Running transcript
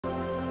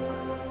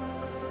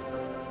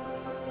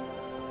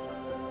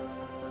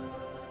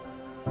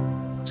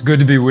It's good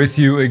to be with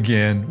you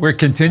again. We're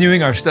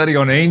continuing our study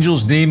on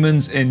angels,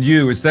 demons, and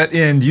you. It's that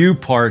and you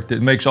part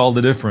that makes all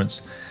the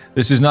difference.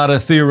 This is not a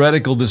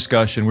theoretical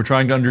discussion. We're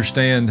trying to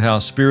understand how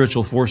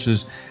spiritual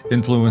forces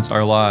influence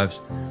our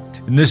lives.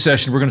 In this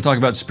session, we're going to talk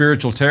about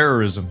spiritual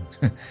terrorism.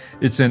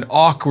 It's an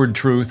awkward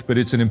truth, but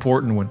it's an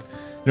important one.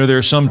 You know, there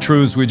are some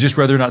truths we'd just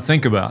rather not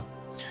think about.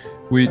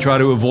 We try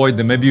to avoid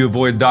them. Maybe you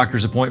avoid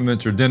doctor's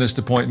appointments or dentist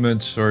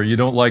appointments, or you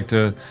don't like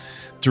to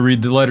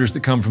read the letters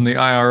that come from the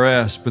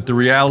IRS, but the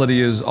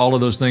reality is all of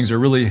those things are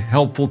really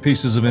helpful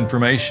pieces of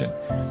information.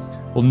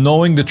 Well,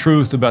 knowing the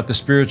truth about the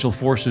spiritual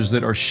forces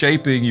that are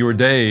shaping your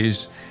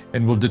days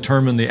and will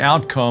determine the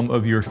outcome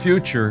of your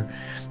future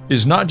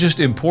is not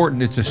just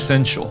important, it's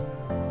essential.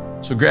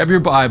 So grab your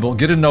Bible,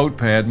 get a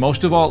notepad,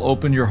 most of all,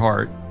 open your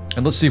heart,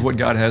 and let's see what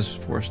God has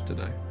for us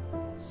today.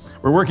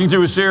 We're working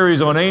through a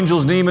series on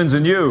angels, demons,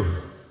 and you.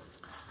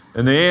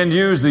 And the and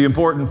you is the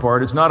important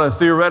part. It's not a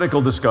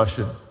theoretical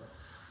discussion.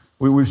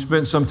 We've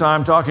spent some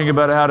time talking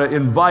about how to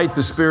invite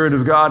the Spirit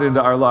of God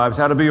into our lives,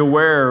 how to be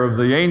aware of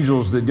the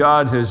angels that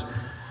God has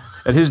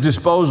at His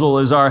disposal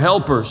as our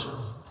helpers.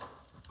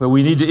 But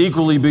we need to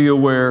equally be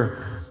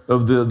aware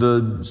of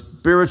the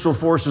spiritual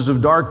forces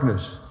of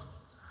darkness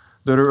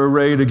that are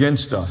arrayed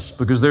against us,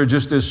 because they're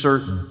just as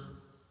certain.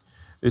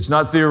 It's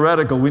not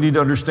theoretical. We need to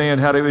understand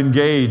how to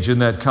engage in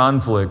that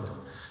conflict.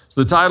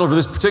 So the title for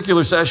this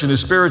particular session is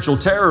Spiritual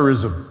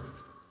Terrorism.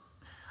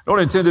 I don't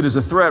intend it as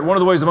a threat. One of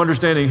the ways of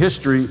understanding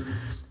history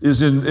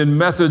is in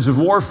methods of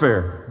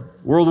warfare.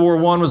 World War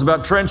I was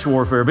about trench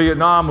warfare.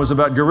 Vietnam was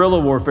about guerrilla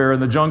warfare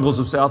in the jungles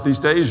of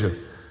Southeast Asia.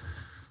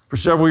 For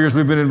several years,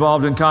 we've been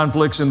involved in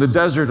conflicts in the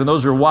desert, and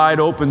those are wide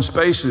open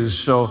spaces,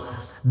 so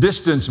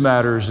distance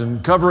matters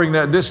and covering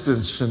that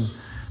distance. And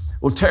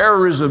well,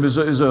 terrorism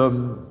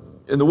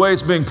in the way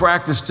it's being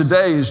practiced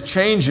today is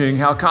changing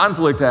how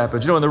conflict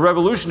happens. You know, in the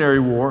Revolutionary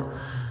War,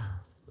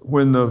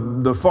 when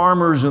the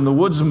farmers and the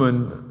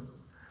woodsmen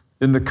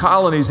in the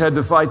colonies had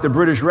to fight the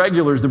British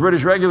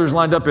regulars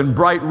lined up in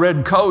bright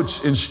red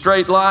coats in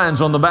straight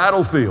lines on the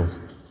battlefield.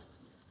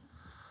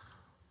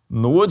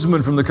 And the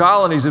woodsmen from the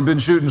colonies had been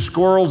shooting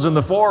squirrels in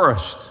the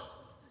forest.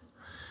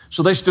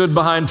 So they stood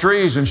behind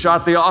trees and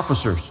shot the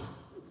officers.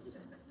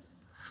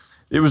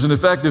 It was an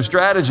effective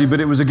strategy, but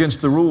it was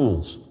against the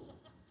rules.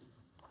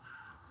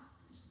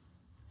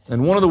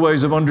 And one of the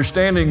ways of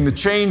understanding the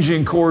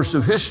changing course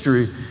of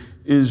history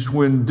is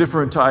when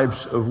different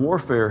types of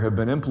warfare have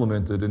been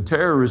implemented. And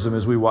terrorism,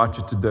 as we watch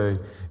it today,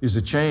 is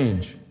a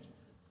change.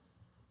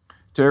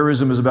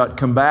 Terrorism is about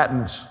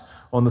combatants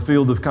on the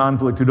field of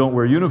conflict who don't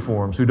wear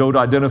uniforms, who don't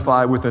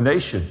identify with a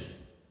nation.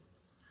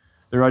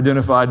 They're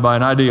identified by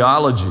an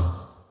ideology.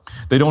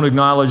 They don't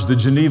acknowledge the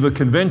Geneva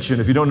Convention.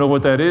 If you don't know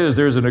what that is,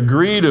 there's an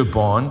agreed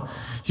upon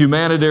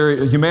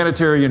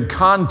humanitarian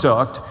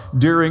conduct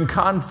during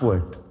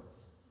conflict.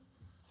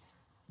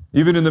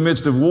 Even in the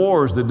midst of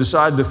wars that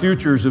decide the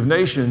futures of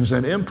nations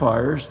and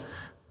empires,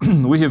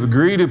 we have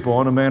agreed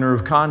upon a manner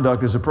of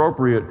conduct as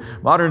appropriate.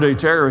 Modern-day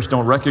terrorists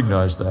don't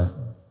recognize that.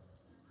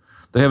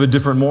 They have a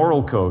different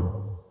moral code.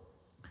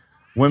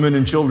 Women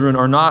and children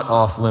are not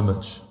off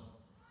limits.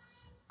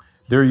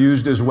 They're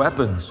used as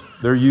weapons.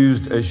 They're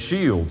used as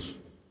shields.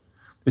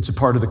 It's a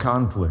part of the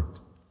conflict.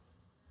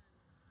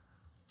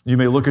 You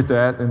may look at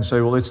that and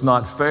say, well, it's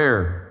not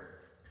fair.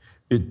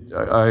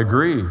 I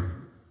agree.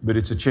 But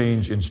it's a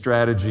change in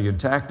strategy and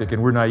tactic,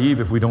 and we're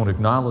naive if we don't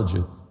acknowledge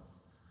it.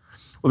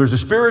 Well, there's a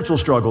spiritual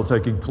struggle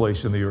taking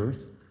place in the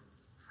earth,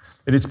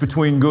 and it's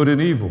between good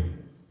and evil.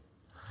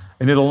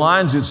 And it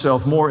aligns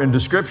itself more in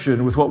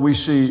description with what we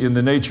see in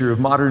the nature of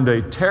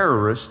modern-day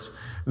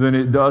terrorists than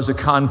it does a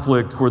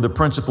conflict where the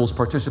principals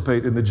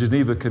participate in the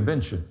Geneva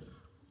Convention.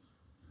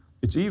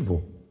 It's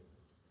evil.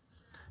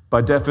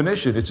 By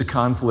definition, it's a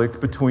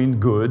conflict between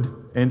good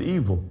and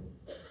evil.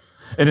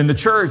 And in the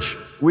church,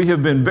 we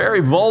have been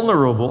very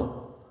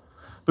vulnerable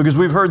because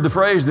we've heard the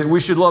phrase that we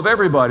should love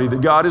everybody,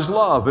 that God is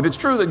love. And it's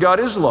true that God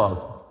is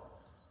love.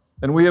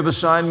 And we have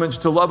assignments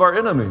to love our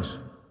enemies.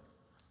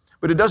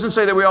 But it doesn't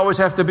say that we always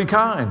have to be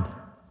kind.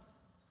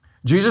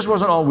 Jesus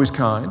wasn't always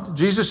kind.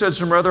 Jesus said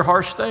some rather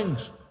harsh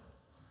things.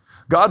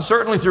 God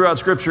certainly throughout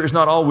Scripture is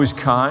not always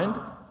kind.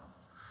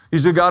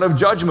 He's a God of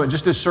judgment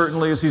just as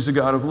certainly as He's a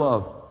God of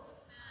love.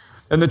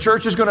 And the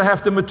church is going to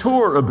have to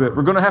mature a bit.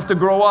 We're going to have to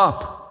grow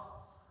up.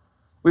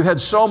 We've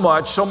had so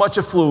much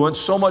affluence,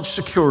 so much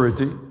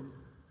security.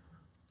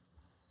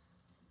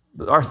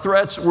 Our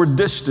threats were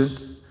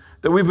distant,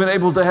 that we've been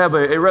able to have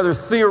a rather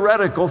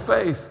theoretical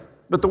faith.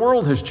 But the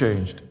world has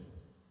changed.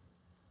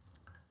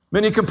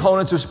 Many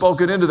components have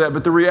spoken into that,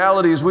 but the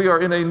reality is we are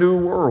in a new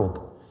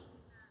world.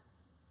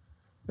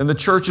 And the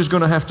church is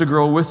going to have to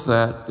grow with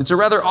that. It's a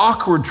rather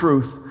awkward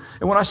truth.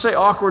 And when I say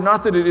awkward,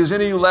 not that it is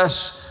any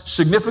less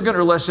significant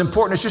or less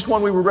important, it's just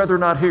one we would rather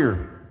not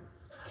hear.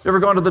 You ever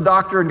gone to the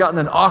doctor and gotten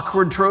an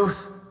awkward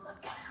truth?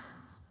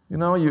 You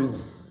know,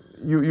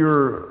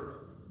 you're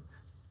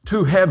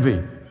too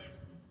heavy.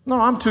 No,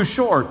 I'm too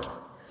short.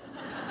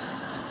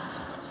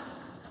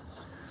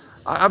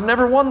 I've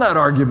never won that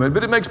argument,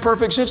 but it makes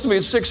perfect sense to me.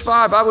 At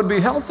 6'5", I would be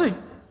healthy.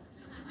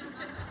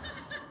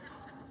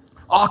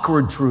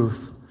 Awkward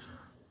truth.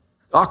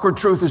 Awkward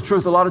truth is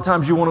truth a lot of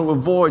times you want to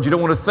avoid, you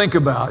don't want to think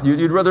about.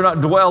 You'd rather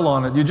not dwell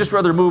on it. You'd just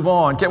rather move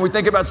on. Can't we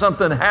think about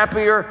something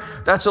happier?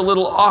 That's a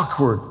little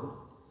awkward.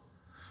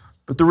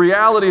 But the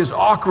reality is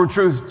awkward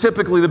truth,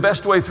 typically the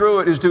best way through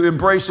it is to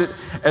embrace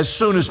it as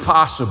soon as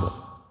possible.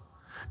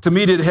 To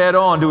meet it head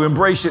on, to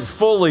embrace it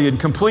fully and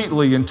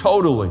completely and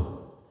totally.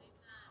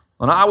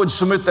 And I would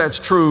submit that's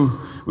true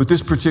with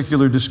this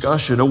particular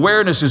discussion.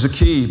 Awareness is a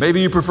key.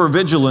 Maybe you prefer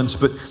vigilance,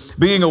 but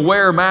being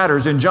aware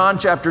matters. In John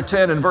chapter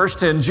 10 and verse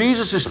 10,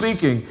 Jesus is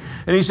speaking,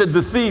 and he said,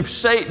 the thief,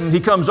 Satan,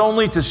 he comes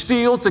only to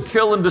steal, to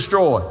kill, and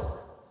destroy.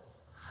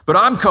 But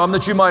I'm come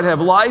that you might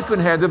have life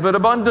and have it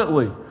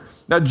abundantly.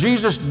 Now,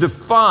 Jesus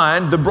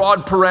defined the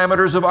broad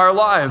parameters of our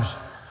lives.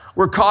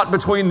 We're caught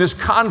between this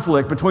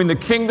conflict, between the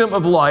kingdom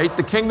of light,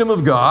 the kingdom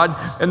of God,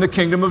 and the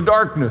kingdom of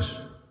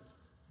darkness.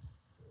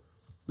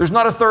 There's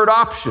not a third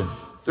option.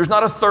 There's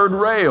not a third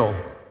rail.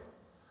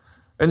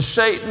 And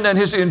Satan and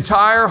his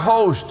entire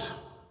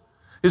host,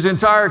 his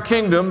entire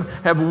kingdom,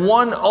 have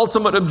one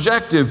ultimate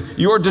objective: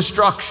 your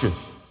destruction.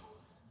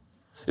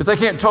 If they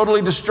can't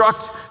totally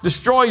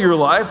destroy your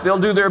life, they'll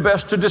do their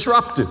best to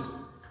disrupt it,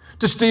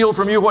 to steal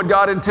from you what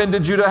God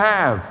intended you to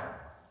have.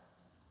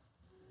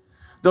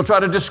 They'll try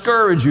to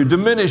discourage you,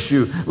 diminish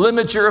you,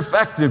 limit your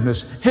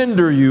effectiveness,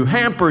 hinder you,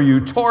 hamper you,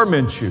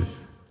 torment you.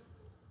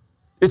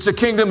 It's a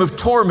kingdom of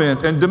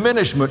torment and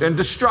diminishment and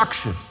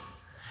destruction.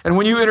 And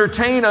when you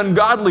entertain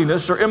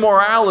ungodliness or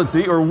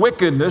immorality or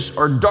wickedness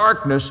or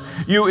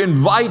darkness, you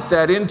invite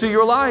that into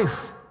your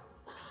life.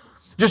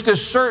 Just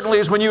as certainly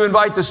as when you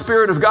invite the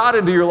Spirit of God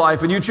into your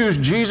life and you choose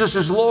Jesus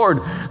as Lord,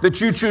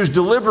 that you choose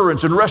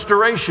deliverance and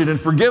restoration and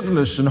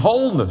forgiveness and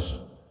wholeness.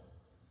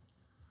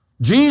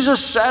 Jesus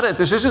said it.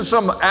 This isn't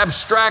some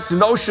abstract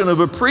notion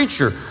of a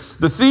preacher.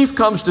 The thief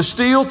comes to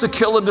steal, to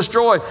kill, and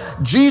destroy.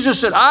 Jesus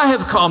said, I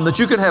have come that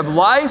you can have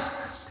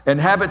life and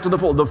have it to the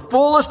full. The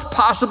fullest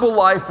possible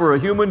life for a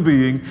human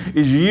being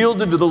is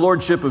yielded to the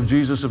Lordship of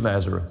Jesus of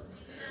Nazareth.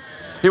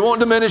 He won't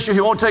diminish you.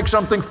 He won't take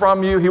something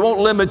from you. He won't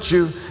limit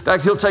you. In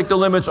fact, He'll take the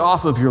limits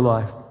off of your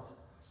life.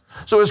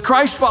 So as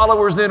Christ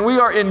followers, then, we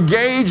are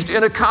engaged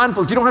in a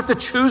conflict. You don't have to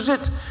choose it.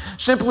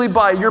 Simply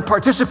by your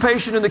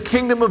participation in the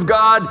kingdom of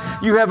God,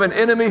 you have an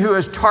enemy who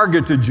has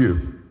targeted you.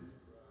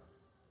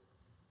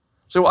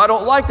 So I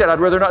don't like that. I'd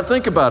rather not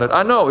think about it.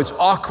 I know it's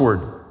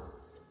awkward.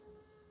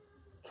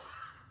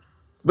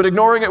 But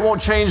ignoring it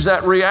won't change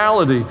that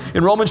reality.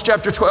 In Romans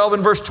chapter 12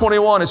 and verse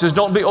 21, it says,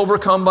 don't be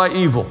overcome by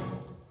evil,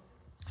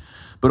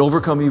 but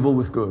overcome evil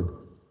with good.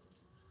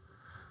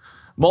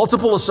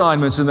 Multiple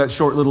assignments in that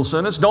short little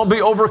sentence. Don't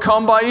be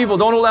overcome by evil.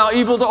 Don't allow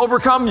evil to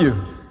overcome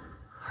you.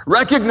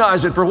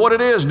 Recognize it for what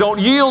it is. Don't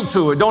yield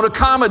to it. Don't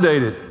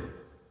accommodate it.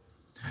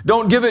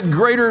 Don't give it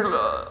greater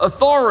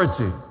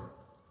authority.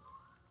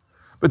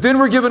 But then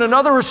we're given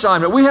another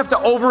assignment. We have to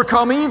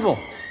overcome evil.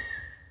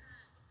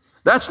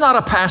 That's not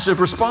a passive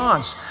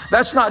response.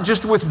 That's not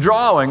just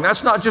withdrawing.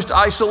 That's not just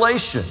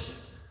isolation.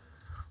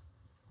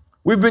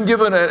 We've been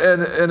given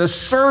an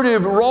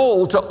assertive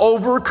role to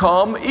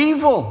overcome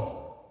evil.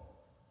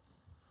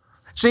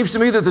 It seems to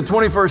me that the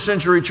 21st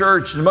century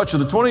church and much of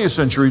the 20th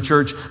century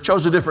church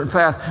chose a different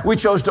path. We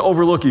chose to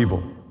overlook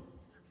evil.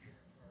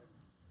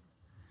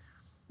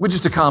 We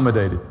just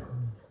accommodated.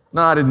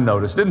 No, I didn't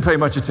notice, didn't pay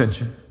much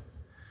attention.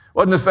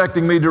 Wasn't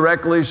affecting me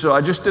directly, so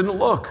I just didn't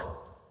look.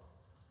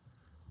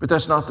 But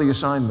that's not the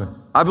assignment.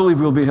 I believe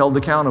we'll be held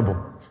accountable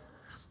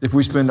if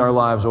we spend our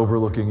lives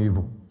overlooking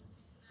evil.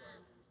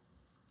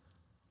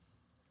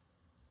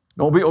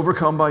 Don't be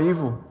overcome by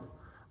evil,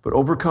 but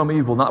overcome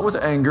evil, not with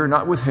anger,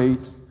 not with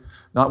hate,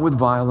 not with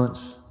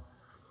violence,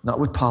 not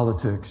with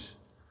politics.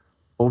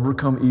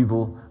 Overcome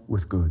evil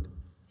with good.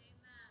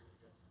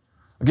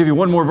 I'll give you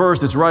one more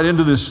verse that's right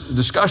into this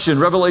discussion.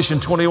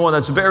 Revelation 21,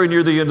 that's very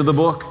near the end of the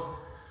book.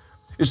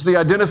 It's the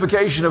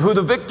identification of who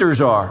the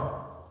victors are.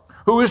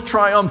 Who is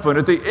triumphant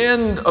at the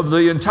end of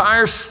the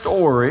entire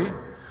story?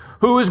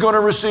 Who is going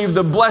to receive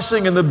the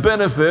blessing and the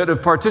benefit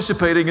of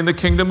participating in the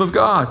kingdom of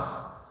God?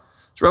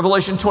 It's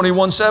Revelation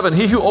 21:7.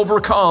 He who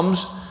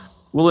overcomes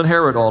will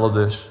inherit all of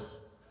this.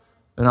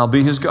 And I'll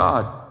be his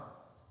God,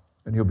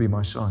 and he'll be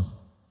my son.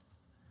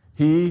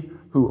 He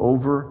who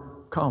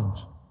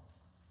overcomes.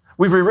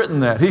 We've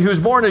rewritten that. He who's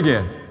born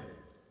again.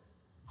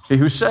 He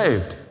who's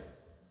saved.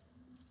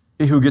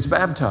 He who gets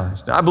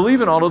baptized. Now, I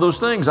believe in all of those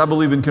things. I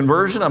believe in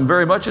conversion. I'm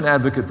very much an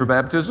advocate for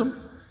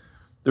baptism.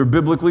 They're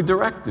biblically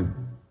directed.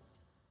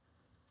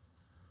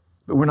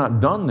 But we're not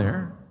done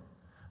there.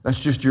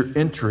 That's just your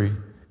entry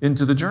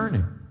into the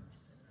journey.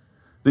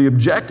 The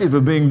objective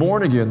of being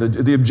born again,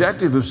 the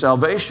objective of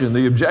salvation,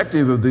 the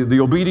objective of the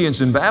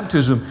obedience in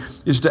baptism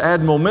is to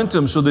add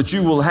momentum so that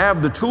you will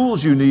have the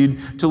tools you need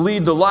to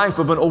lead the life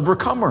of an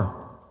overcomer.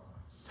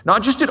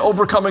 Not just in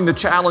overcoming the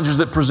challenges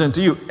that present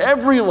to you.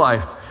 Every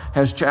life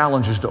has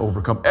challenges to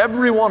overcome.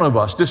 Every one of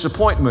us,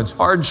 disappointments,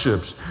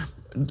 hardships,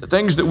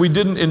 things that we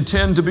didn't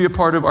intend to be a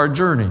part of our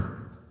journey,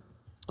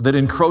 that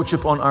encroach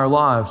upon our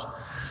lives.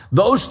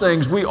 Those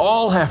things we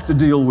all have to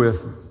deal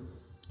with.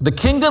 The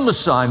kingdom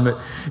assignment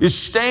is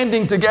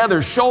standing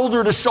together,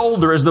 shoulder to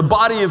shoulder, as the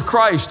body of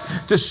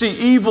Christ to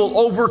see evil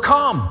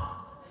overcome.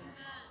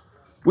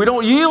 We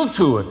don't yield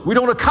to it. We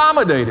don't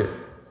accommodate it.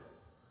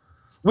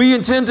 We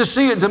intend to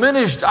see it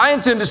diminished. I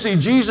intend to see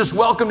Jesus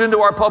welcomed into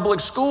our public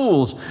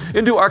schools,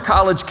 into our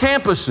college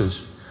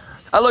campuses.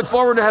 I look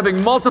forward to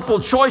having multiple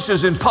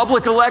choices in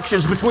public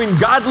elections between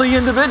godly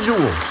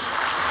individuals.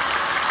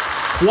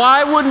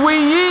 Why would we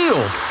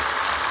yield?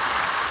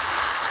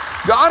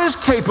 God is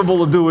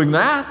capable of doing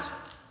that.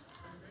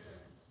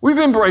 We've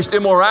embraced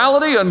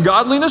immorality,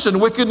 ungodliness,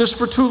 and wickedness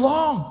for too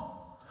long.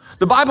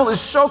 The Bible is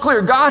so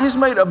clear. God has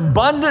made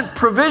abundant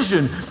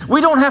provision.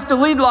 We don't have to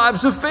lead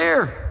lives of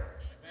fear.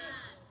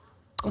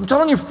 I'm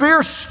telling you,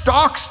 fear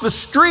stalks the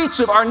streets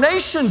of our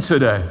nation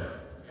today.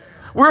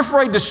 We're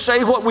afraid to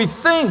say what we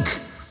think.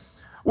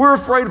 We're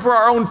afraid for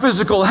our own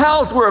physical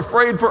health. We're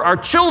afraid for our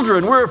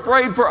children. We're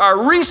afraid for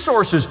our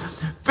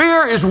resources.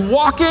 Fear is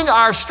walking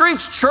our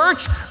streets.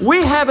 Church,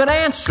 we have an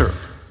answer.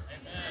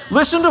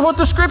 Listen to what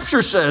the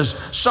Scripture says.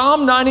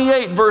 Psalm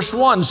 98, verse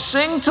 1,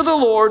 sing to the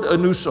Lord a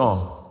new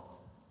song.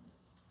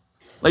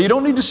 Now, you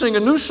don't need to sing a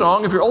new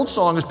song if your old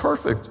song is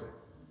perfect.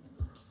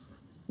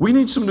 We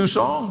need some new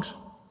songs.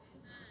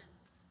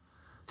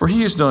 For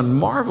He has done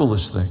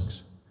marvelous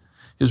things.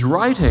 His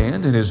right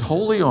hand and His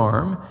holy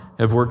arm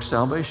have worked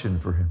salvation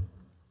for Him.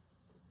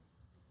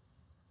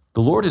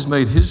 The Lord has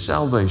made His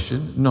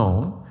salvation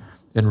known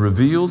and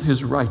revealed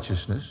His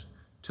righteousness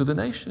to the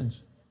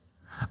nations.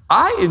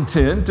 I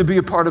intend to be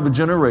a part of a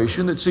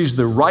generation that sees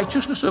the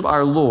righteousness of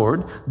our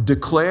Lord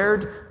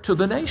declared to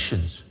the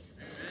nations.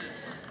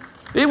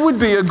 It would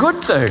be a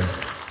good thing.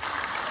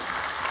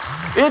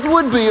 It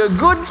would be a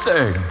good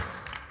thing.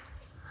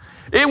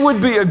 It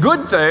would be a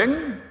good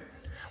thing.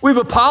 We've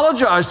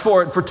apologized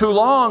for it for too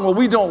long. Well,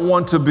 we don't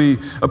want to be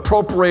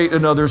appropriate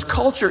another's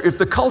culture. If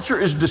the culture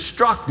is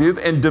destructive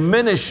and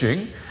diminishing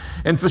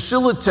and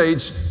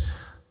facilitates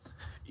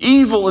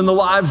evil in the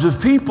lives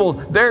of people,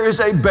 there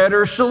is a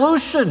better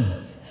solution.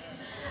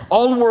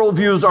 All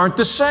worldviews aren't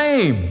the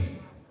same.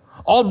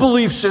 All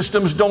belief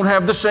systems don't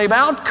have the same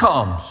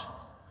outcomes.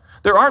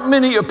 There aren't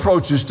many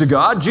approaches to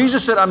God.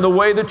 Jesus said, I'm the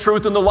way, the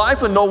truth, and the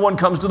life, and no one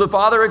comes to the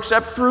Father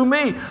except through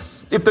me.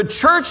 If the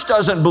church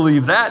doesn't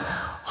believe that,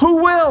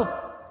 who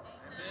will?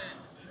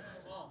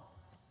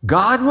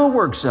 God will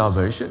work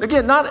salvation.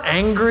 Again, not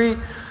angry,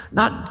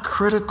 not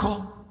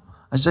critical.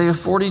 Isaiah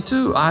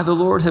 42, I, the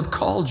Lord, have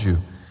called you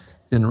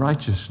in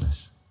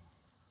righteousness.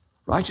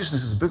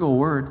 Righteousness is a big old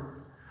word.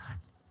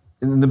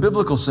 In the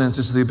biblical sense,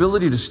 it's the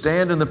ability to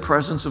stand in the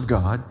presence of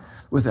God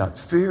without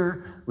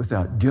fear,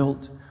 without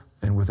guilt,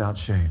 and without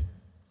shame.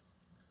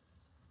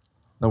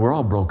 Now, we're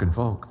all broken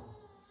folk.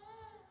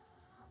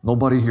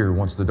 Nobody here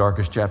wants the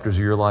darkest chapters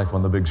of your life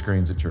on the big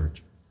screens at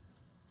church.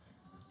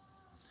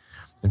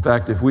 In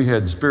fact, if we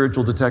had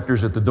spiritual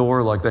detectors at the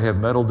door like they have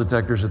metal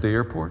detectors at the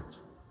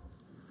airports,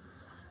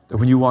 that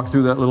when you walk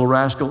through that little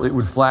rascal, it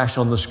would flash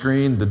on the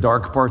screen the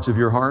dark parts of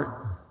your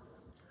heart.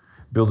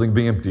 Building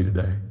be empty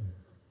today,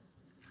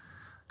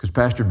 because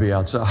Pastor'd be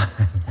outside.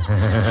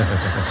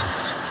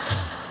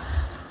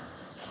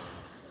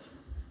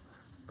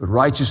 But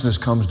righteousness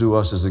comes to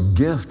us as a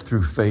gift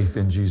through faith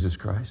in Jesus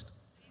Christ.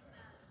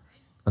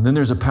 And then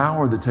there's a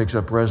power that takes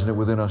up resident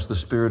within us, the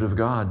Spirit of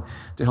God,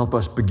 to help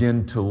us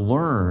begin to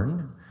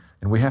learn.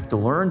 And we have to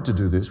learn to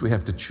do this. We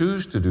have to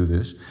choose to do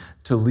this,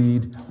 to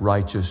lead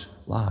righteous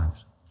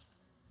lives.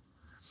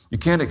 You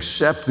can't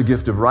accept the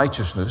gift of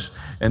righteousness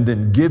and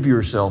then give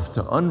yourself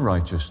to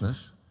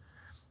unrighteousness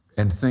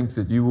and think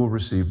that you will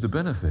receive the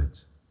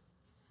benefits.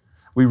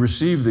 We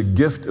receive the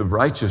gift of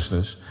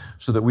righteousness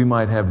so that we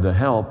might have the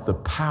help, the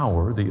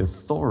power, the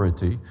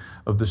authority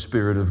of the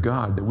Spirit of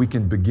God, that we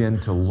can begin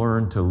to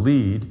learn to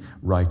lead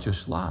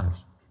righteous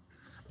lives.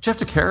 But you have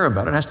to care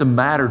about it. It has to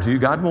matter to you.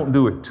 God won't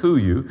do it to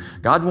you.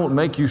 God won't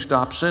make you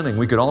stop sinning.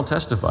 We could all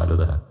testify to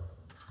that.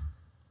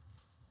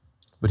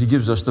 But He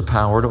gives us the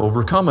power to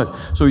overcome it.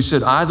 So He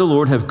said, I, the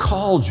Lord, have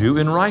called you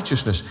in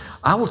righteousness.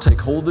 I will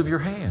take hold of your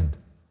hand.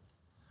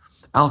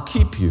 I'll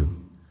keep you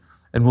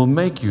and will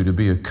make you to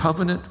be a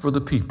covenant for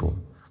the people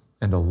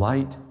and a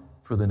light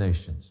for the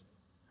nations.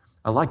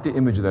 I like the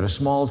image of that. A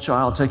small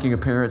child taking a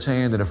parent's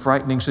hand in a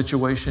frightening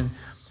situation.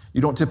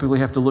 You don't typically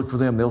have to look for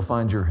them. They'll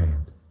find your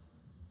hand.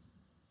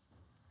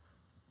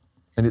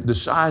 And the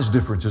size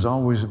difference is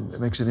always, it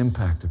makes an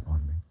impact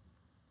upon me.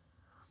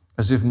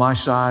 As if my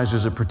size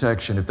is a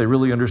protection. If they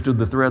really understood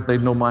the threat,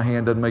 they'd know my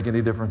hand doesn't make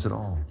any difference at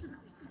all.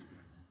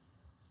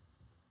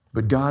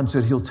 But God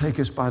said He'll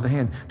take us by the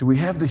hand. Do we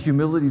have the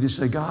humility to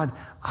say, God,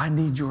 I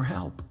need your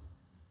help.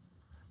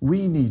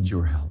 We need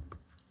your help.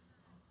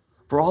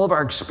 For all of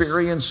our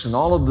experience and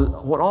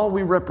all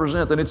we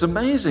represent, and it's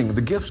amazing,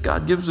 the gifts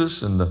God gives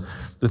us and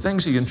the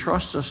things He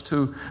entrusts us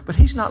to, but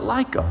He's not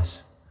like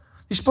us.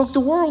 He spoke the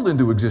world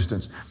into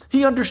existence.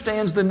 He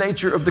understands the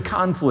nature of the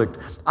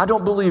conflict. I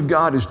don't believe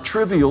God is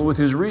trivial with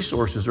His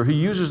resources or He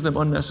uses them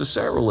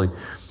unnecessarily.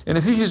 And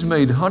if He has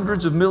made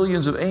hundreds of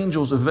millions of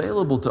angels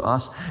available to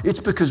us, it's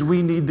because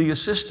we need the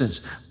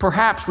assistance.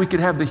 Perhaps we could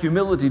have the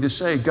humility to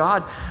say,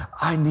 God,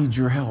 I need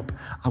your help.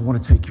 I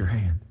want to take your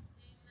hand.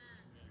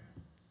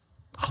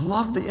 I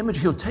love the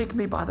image. He'll take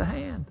me by the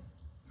hand.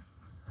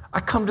 I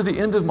come to the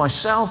end of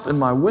myself and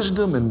my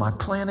wisdom and my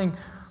planning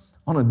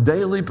on a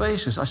daily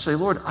basis. I say,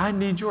 Lord, I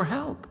need your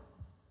help.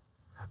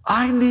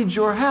 I need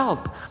your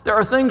help. There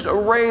are things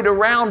arrayed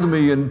around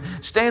me and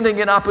standing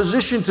in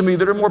opposition to me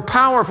that are more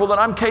powerful than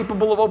I'm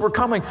capable of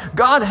overcoming.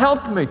 God,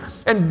 help me.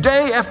 And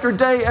day after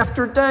day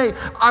after day,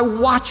 I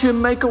watch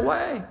Him make a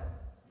way.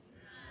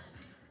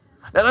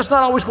 Now, that's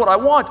not always what I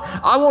want.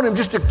 I want Him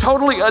just to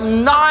totally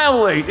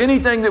annihilate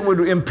anything that would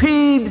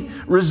impede,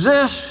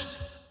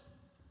 resist.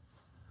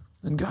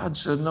 And God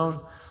said,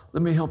 no,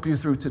 let me help you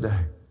through today.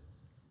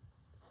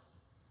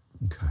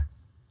 Okay.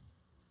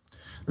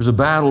 There's a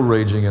battle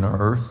raging in our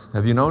earth.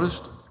 Have you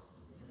noticed?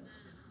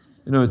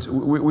 You know,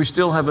 we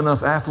still have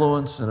enough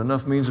affluence and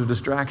enough means of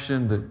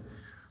distraction that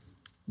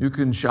you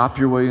can shop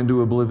your way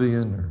into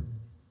oblivion or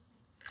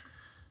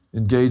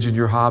engage in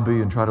your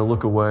hobby and try to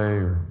look away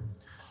or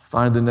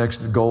find the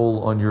next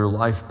goal on your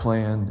life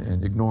plan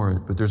and ignore it.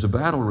 But there's a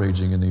battle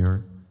raging in the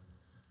earth.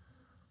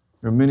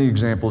 There are many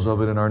examples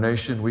of it in our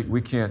nation.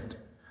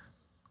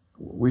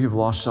 We have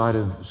lost sight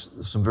of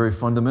some very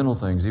fundamental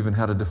things, even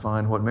how to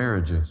define what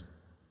marriage is.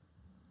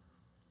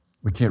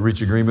 We can't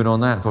reach agreement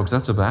on that, folks.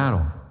 That's a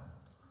battle.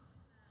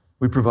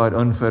 We provide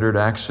unfettered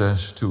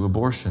access to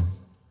abortion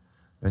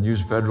and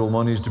use federal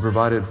monies to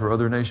provide it for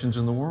other nations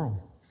in the world.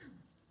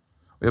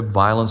 We have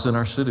violence in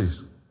our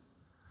cities.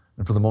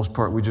 And for the most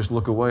part, we just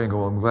look away and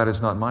go, I'm glad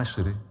it's not my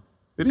city.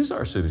 It is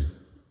our city.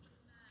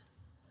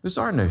 It's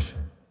our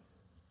nation.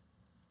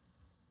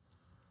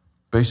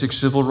 Basic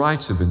civil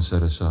rights have been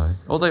set aside.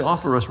 Oh, they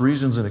offer us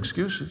reasons and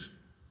excuses.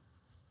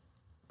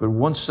 But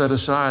once set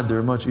aside,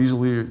 they're much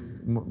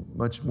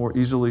more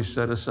easily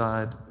set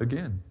aside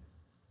again.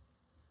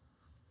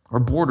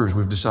 Our borders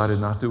we've decided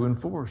not to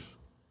enforce.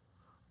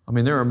 I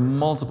mean, there are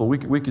multiple.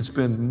 We could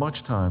spend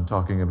much time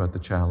talking about the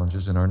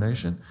challenges in our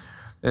nation,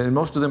 and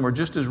most of them are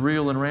just as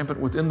real and rampant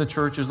within the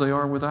church as they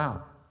are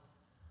without.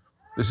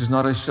 This is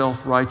not a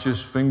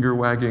self-righteous,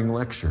 finger-wagging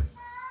lecture.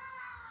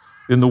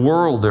 In the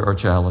world, there are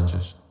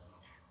challenges.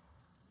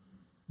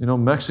 You know,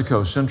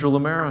 Mexico, Central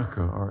America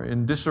are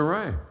in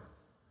disarray.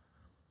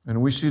 And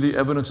we see the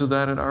evidence of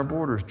that at our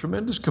borders.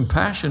 Tremendous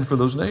compassion for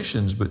those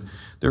nations, but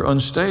they're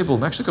unstable.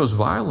 Mexico's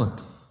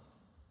violent.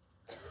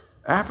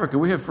 Africa,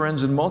 we have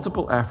friends in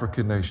multiple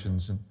African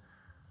nations. And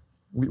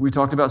we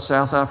talked about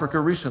South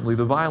Africa recently,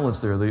 the violence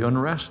there, the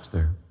unrest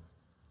there,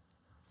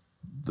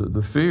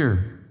 the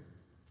fear.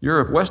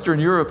 Europe,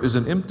 Western Europe is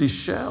an empty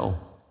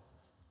shell.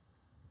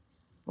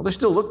 Well, they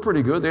still look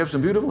pretty good. They have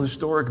some beautiful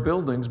historic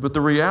buildings, but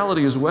the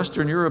reality is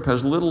Western Europe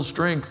has little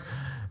strength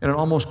and an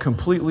almost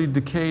completely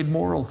decayed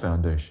moral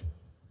foundation.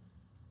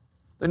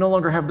 They no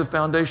longer have the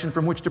foundation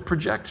from which to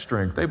project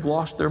strength. They've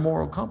lost their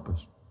moral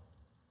compass.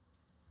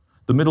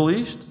 The Middle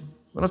East,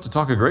 we don't have to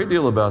talk a great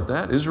deal about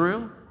that.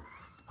 Israel,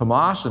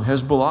 Hamas and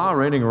Hezbollah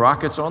raining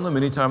rockets on them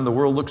anytime the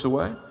world looks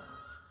away.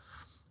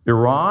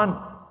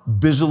 Iran,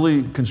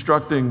 busily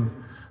constructing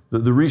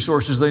the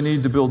resources they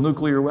need to build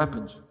nuclear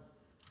weapons.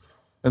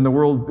 And the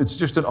world, it's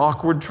just an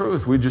awkward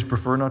truth. We just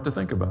prefer not to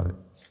think about it.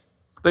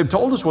 They've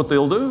told us what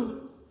they'll do.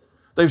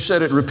 They've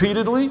said it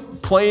repeatedly,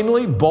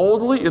 plainly,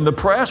 boldly, in the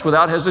press,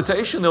 without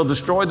hesitation. They'll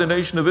destroy the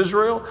nation of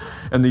Israel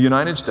and the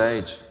United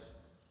States.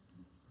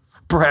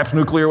 Perhaps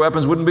nuclear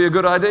weapons wouldn't be a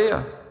good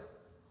idea.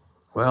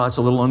 Well, it's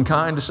a little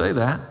unkind to say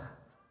that.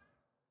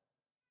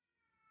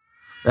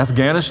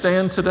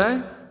 Afghanistan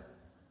today,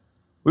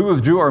 we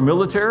withdrew our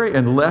military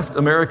and left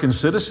American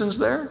citizens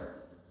there.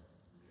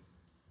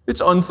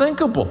 It's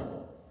unthinkable.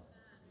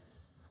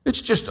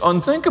 It's just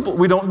unthinkable.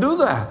 We don't do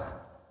that.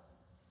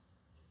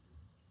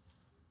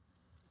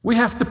 We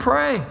have to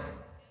pray.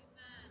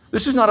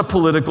 This is not a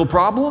political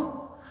problem.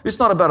 It's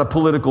not about a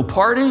political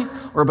party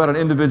or about an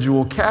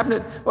individual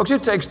cabinet. Folks,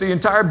 it takes the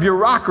entire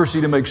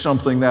bureaucracy to make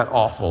something that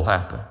awful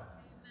happen.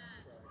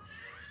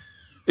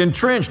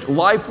 Entrenched,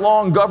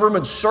 lifelong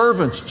government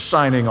servants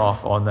signing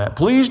off on that.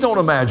 Please don't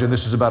imagine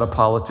this is about a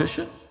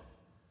politician.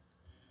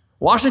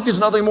 Washington's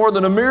nothing more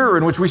than a mirror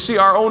in which we see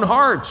our own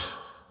hearts.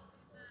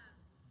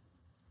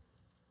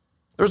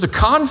 There's a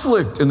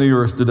conflict in the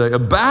earth today, a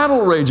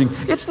battle raging.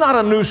 It's not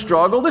a new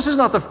struggle. This is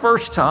not the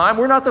first time.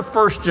 We're not the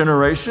first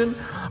generation.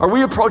 Are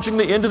we approaching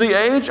the end of the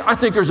age? I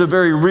think there's a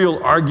very real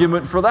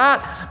argument for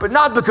that, but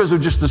not because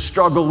of just the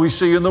struggle we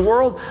see in the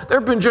world. There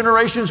have been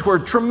generations where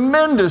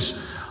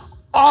tremendous,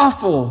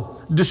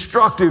 awful,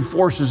 destructive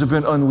forces have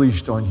been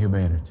unleashed on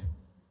humanity.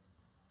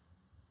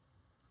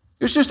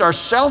 It's just our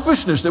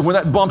selfishness that when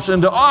that bumps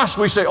into us,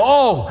 we say,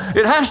 oh,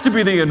 it has to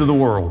be the end of the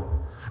world.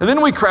 And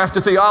then we craft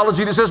a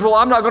theology that says, well,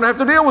 I'm not going to have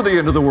to deal with the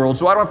end of the world,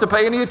 so I don't have to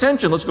pay any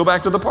attention. Let's go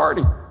back to the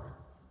party.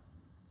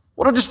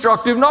 What a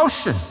destructive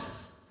notion.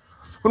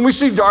 When we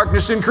see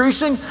darkness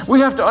increasing, we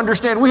have to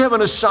understand we have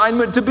an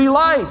assignment to be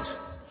light.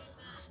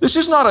 This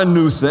is not a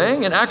new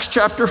thing. In Acts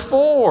chapter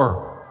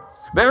 4,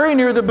 very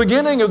near the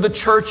beginning of the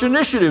church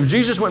initiative,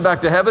 Jesus went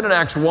back to heaven in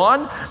Acts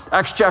 1.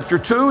 Acts chapter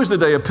 2 is the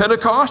day of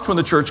Pentecost when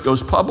the church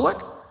goes public.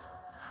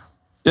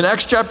 In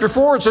Acts chapter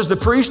 4, it says the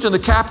priest and the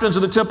captains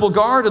of the temple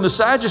guard and the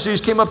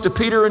Sadducees came up to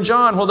Peter and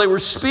John while they were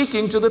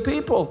speaking to the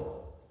people.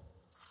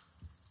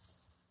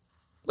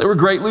 They were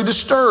greatly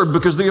disturbed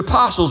because the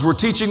apostles were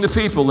teaching the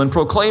people and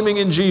proclaiming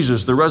in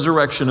Jesus the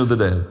resurrection of the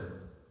dead.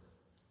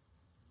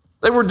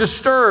 They were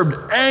disturbed,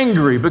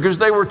 angry, because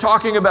they were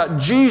talking about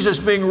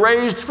Jesus being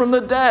raised from the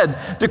dead,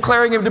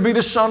 declaring him to be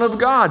the Son of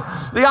God.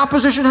 The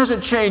opposition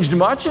hasn't changed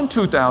much in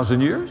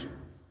 2,000 years.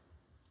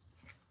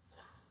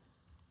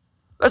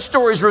 That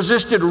story is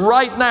resisted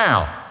right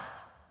now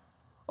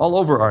all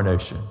over our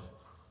nation.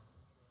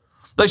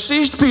 They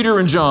seized Peter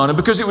and John, and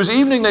because it was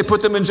evening, they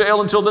put them in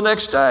jail until the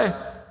next day.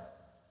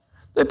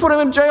 They put him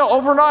in jail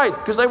overnight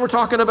because they were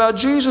talking about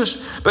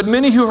Jesus. But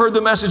many who heard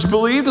the message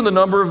believed, and the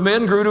number of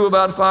men grew to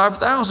about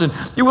 5,000.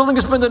 You willing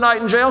to spend the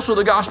night in jail so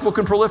the gospel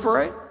can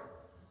proliferate?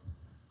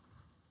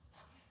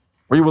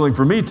 Are you willing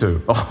for me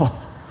to?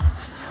 Oh,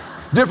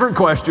 different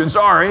question,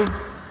 sorry.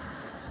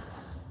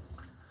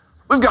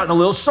 We've gotten a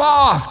little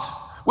soft.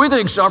 We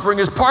think suffering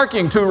is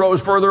parking 2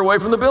 rows further away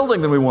from the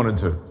building than we wanted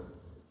to.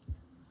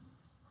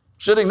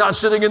 Not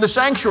sitting in the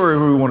sanctuary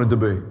where we wanted to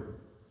be.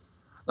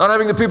 Not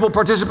having the people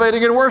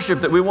participating in worship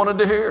that we wanted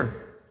to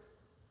hear.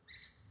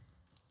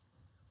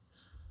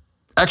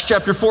 Acts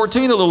chapter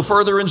 14, a little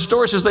further in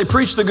story, says they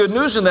preached the good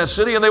news in that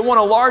city and they won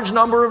a large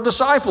number of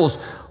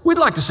disciples. We'd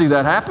like to see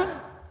that happen.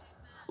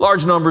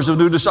 Large numbers of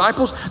new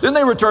disciples. Then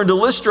they returned to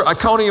Lystra,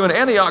 Iconium, and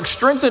Antioch,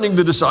 strengthening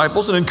the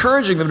disciples and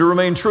encouraging them to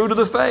remain true to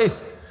the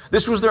faith.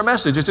 This was their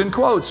message. It's in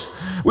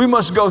quotes. We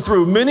must go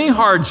through many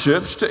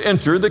hardships to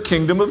enter the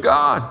kingdom of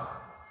God.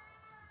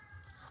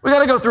 We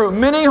got to go through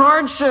many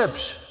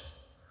hardships.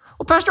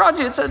 Well, Pastor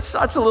Audrey, it's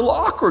a little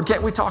awkward.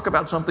 Can't we talk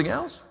about something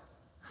else?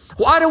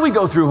 Why do we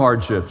go through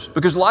hardships?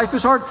 Because life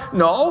is hard?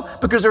 No,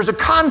 because there's a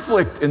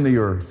conflict in the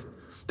earth.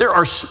 There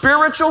are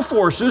spiritual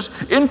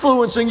forces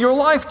influencing your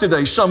life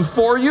today, some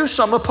for you,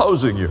 some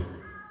opposing you.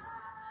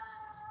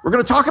 We're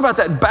going to talk about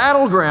that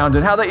battleground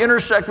and how they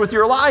intersect with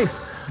your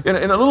life in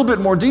a little bit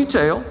more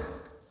detail.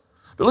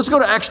 But let's go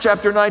to Acts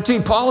chapter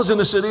 19. Paul is in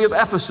the city of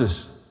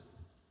Ephesus.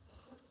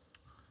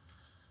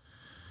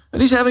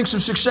 And he's having some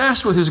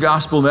success with his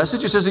gospel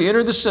message. It says he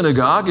entered the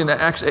synagogue in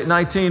Acts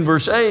 19,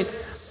 verse 8,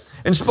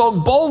 and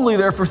spoke boldly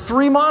there for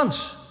 3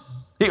 months.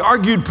 He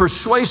argued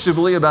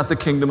persuasively about the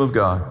kingdom of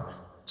God.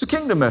 It's a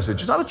kingdom message.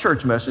 It's not a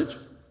church message.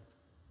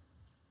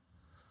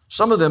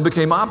 Some of them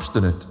became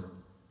obstinate,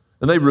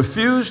 and they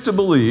refused to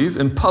believe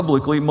and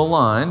publicly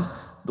maligned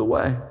the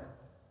way.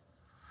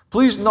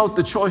 Please note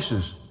the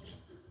choices.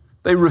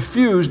 They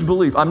refused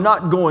belief. I'm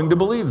not going to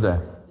believe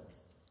that.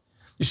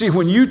 You see,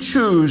 when you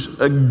choose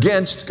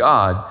against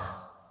God,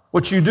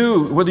 what you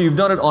do, whether you've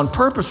done it on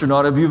purpose or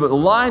not, if you've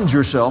aligned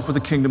yourself with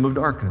the kingdom of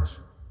darkness.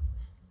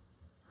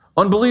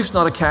 Unbelief's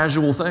not a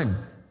casual thing.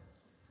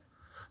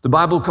 The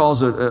Bible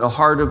calls a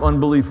heart of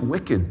unbelief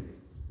wicked.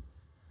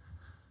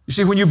 You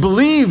see, when you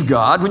believe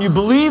God, when you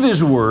believe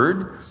His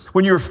Word,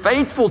 when you're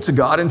faithful to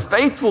God and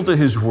faithful to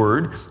His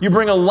Word, you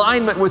bring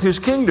alignment with His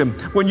kingdom.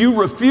 When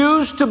you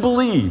refuse to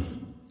believe,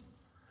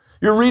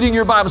 you're reading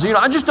your Bible, so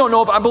I just don't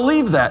know if I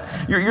believe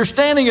that. You're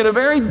standing in a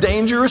very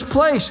dangerous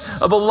place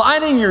of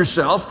aligning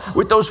yourself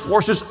with those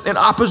forces in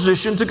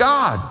opposition to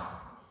God.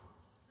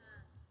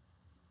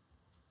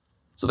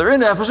 So they're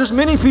in Ephesus.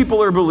 Many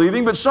people are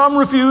believing, but some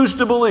refuse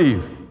to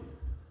believe.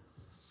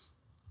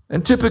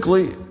 And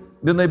typically,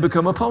 then they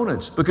become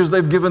opponents because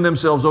they've given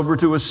themselves over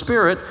to a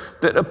spirit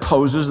that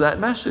opposes that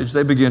message.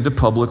 They begin to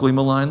publicly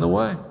malign the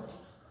way.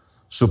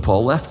 So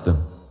Paul left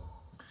them.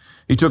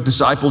 He took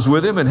disciples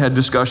with him and had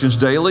discussions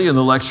daily in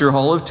the lecture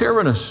hall of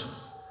Terrorism.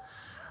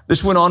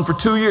 This went on for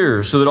 2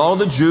 years, so that all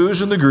the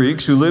Jews and the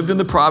Greeks who lived in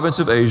the province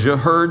of Asia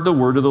heard the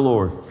word of the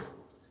Lord.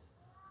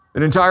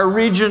 An entire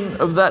region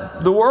of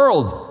the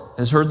world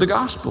has heard the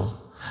gospel.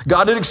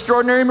 God did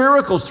extraordinary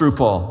miracles through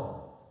Paul.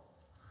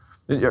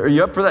 Are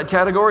you up for that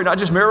category? Not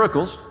just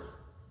miracles,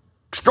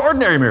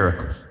 extraordinary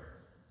miracles.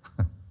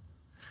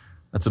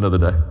 That's another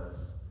day.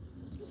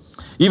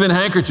 Even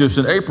handkerchiefs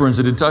and aprons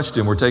that had touched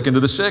him were taken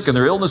to the sick, and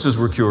their illnesses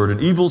were cured, and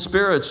evil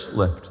spirits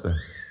left them.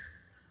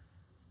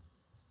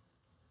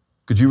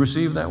 Could you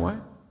receive that way?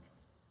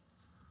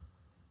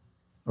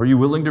 Are you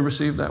willing to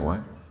receive that way?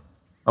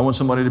 I want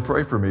somebody to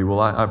pray for me.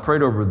 Well, I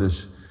prayed over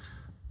this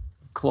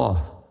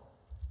cloth.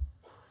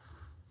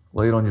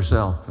 Lay it on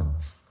yourself. And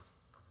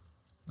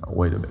oh,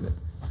 wait a minute.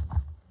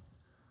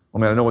 I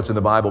mean, I know what's in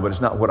the Bible, but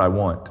it's not what I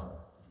want.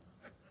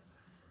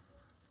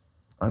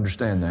 I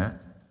understand that.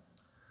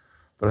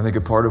 But I think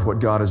a part of what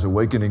God is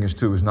awakening us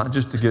to is not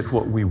just to get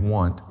what we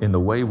want in the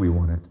way we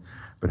want it,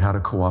 but how to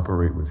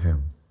cooperate with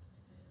Him.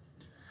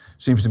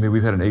 Seems to me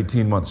we've had an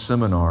 18-month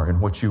seminar, and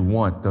what you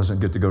want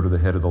doesn't get to go to the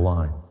head of the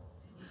line.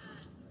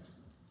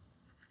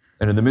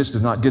 And in the midst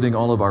of not getting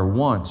all of our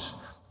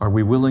wants, are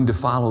we willing to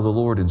follow the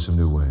Lord in some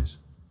new ways?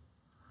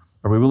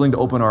 Are we willing to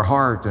open our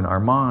heart and our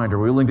mind? Are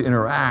we willing to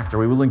interact? Are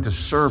we willing to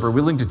serve? Are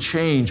we willing to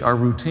change our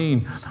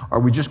routine? Are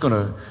we just going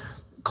to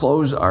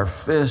close our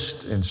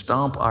fist and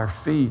stomp our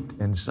feet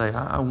and say,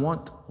 I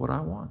want what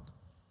I want?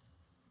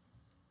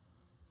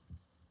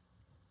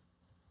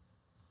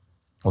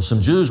 Well,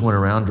 some Jews went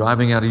around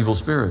driving out evil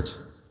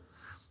spirits,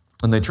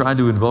 and they tried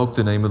to invoke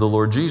the name of the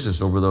Lord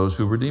Jesus over those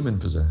who were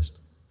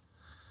demon-possessed.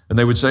 And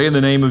they would say, in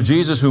the name of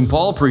Jesus, whom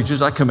Paul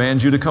preaches, I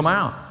command you to come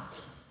out.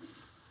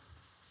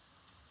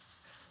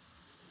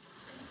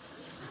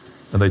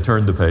 And they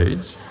turned the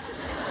page.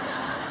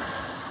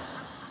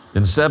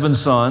 And 7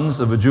 sons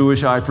of a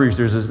Jewish high priest.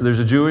 There's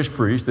a Jewish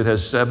priest that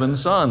has 7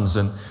 sons,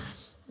 and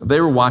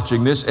they were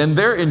watching this, and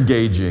they're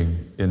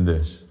engaging in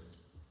this.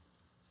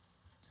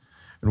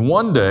 And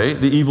one day,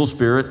 the evil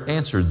spirit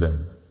answered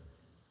them.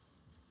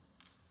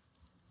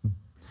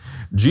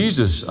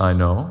 Jesus I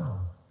know,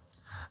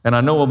 and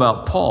I know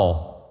about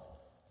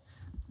Paul,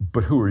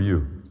 but who are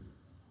you?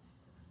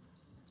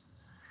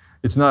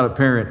 It's not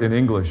apparent in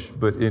English,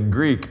 but in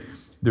Greek,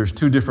 there's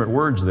 2 different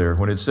words there.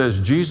 When it says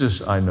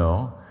Jesus I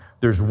know,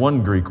 there's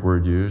one Greek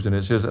word used, and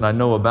it says, and I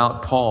know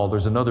about Paul,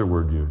 there's another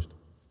word used.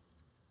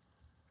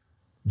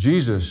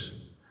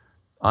 Jesus,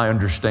 I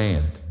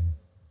understand.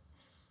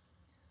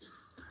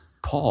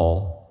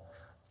 Paul,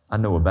 I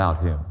know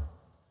about him.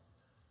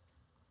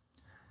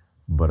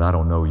 But I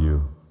don't know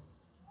you.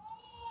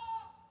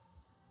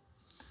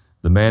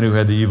 The man who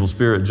had the evil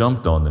spirit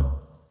jumped on them,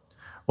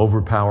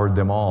 overpowered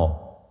them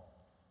all.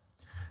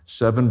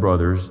 7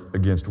 brothers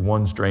against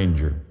 1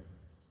 stranger.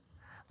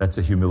 That's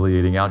a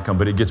humiliating outcome,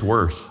 but it gets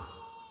worse.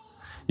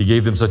 He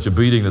gave them such a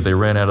beating that they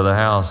ran out of the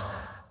house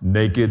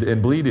naked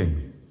and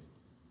bleeding.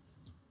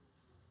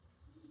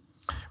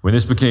 When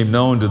this became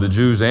known to the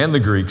Jews and the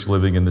Greeks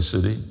living in the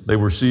city, they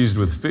were seized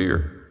with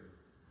fear,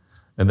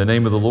 and the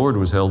name of the Lord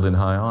was held in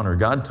high honor.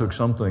 God took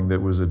something that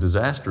was a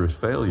disastrous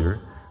failure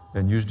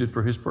and used it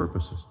for his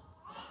purposes.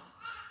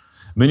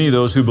 Many of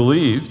those who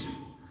believed,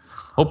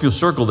 hope you'll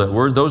circle that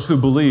word, those who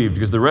believed,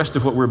 because the rest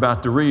of what we're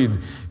about to read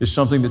is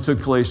something that took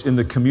place in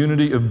the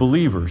community of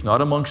believers,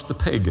 not amongst the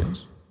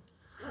pagans,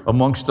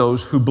 amongst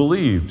those who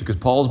believed. Because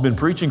Paul's been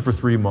preaching for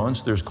 3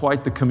 months, there's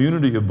quite the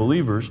community of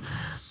believers.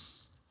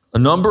 A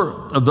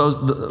number of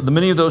those,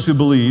 many of those who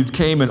believed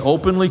came and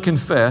openly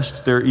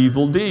confessed their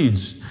evil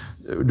deeds.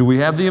 Do we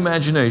have the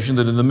imagination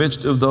that in the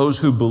midst of those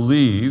who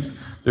believe,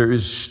 there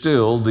is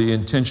still the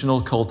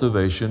intentional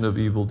cultivation of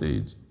evil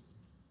deeds?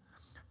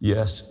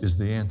 Yes is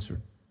the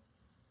answer.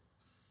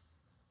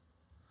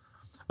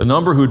 A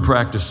number who had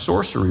practiced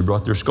sorcery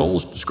brought their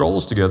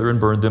scrolls together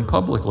and burned them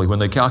publicly. When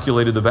they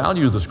calculated the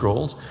value of the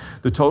scrolls,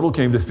 the total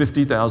came to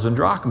 50,000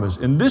 drachmas.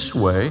 In this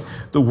way,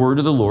 the word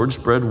of the Lord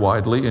spread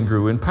widely and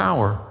grew in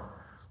power.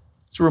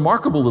 It's a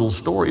remarkable little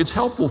story. It's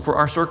helpful for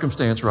our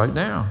circumstance right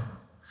now.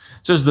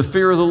 It says the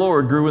fear of the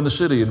Lord grew in the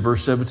city in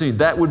verse 17.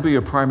 That would be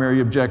a primary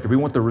objective. We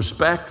want the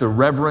respect, the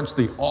reverence,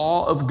 the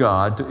awe of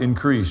God to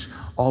increase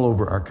all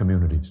over our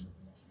communities.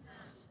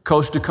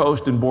 Coast to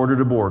coast and border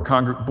to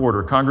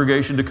border,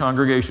 congregation to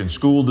congregation,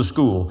 school to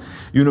school,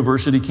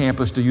 university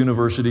campus to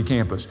university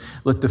campus.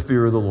 Let the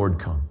fear of the Lord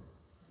come.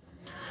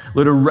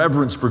 Let a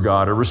reverence for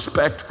God, a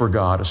respect for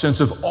God, a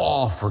sense of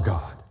awe for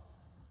God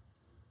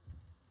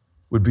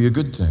would be a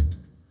good thing.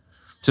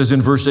 It says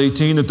in verse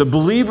 18 that the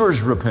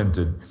believers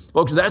repented.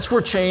 Folks, that's where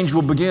change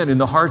will begin, in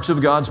the hearts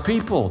of God's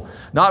people,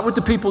 not with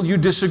the people you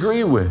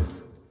disagree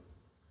with.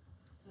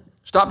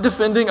 Stop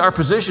defending our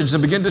positions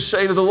and begin to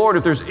say to the Lord,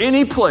 if there's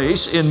any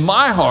place in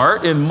my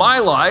heart, in my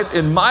life,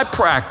 in my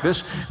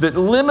practice that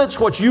limits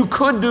what you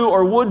could do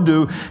or would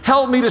do,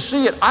 help me to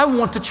see it. I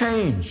want to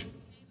change.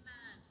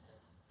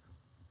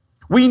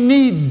 We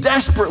need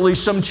desperately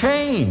some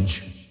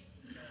change.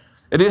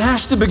 And it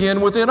has to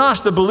begin within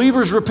us. The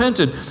believers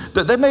repented.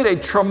 They made a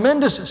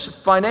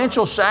tremendous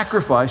financial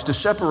sacrifice to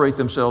separate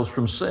themselves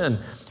from sin.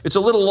 It's a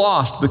little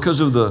lost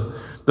because of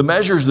the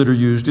measures that are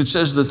used. It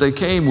says that they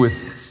came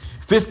with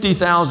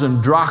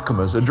 50,000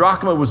 drachmas. A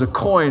drachma was a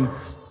coin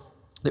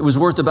that was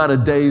worth about a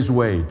day's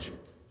wage.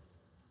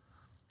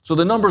 So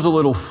the number's a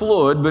little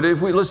fluid, but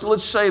if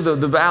let's say the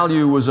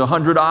value was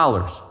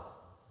 $100.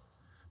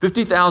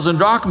 50,000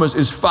 drachmas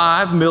is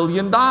 $5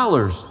 million.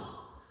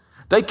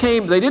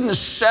 They didn't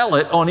sell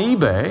it on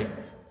eBay.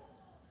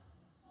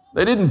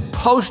 They didn't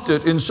post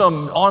it in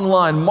some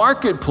online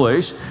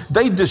marketplace.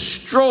 They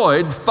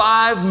destroyed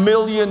 $5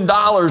 million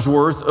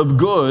worth of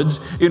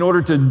goods in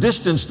order to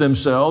distance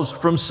themselves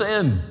from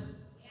sin.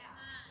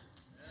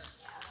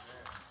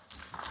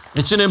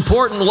 It's an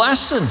important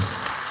lesson.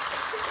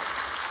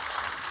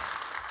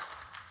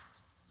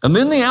 And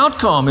then the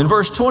outcome, in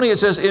verse 20, it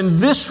says, in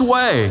this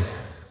way,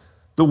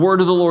 the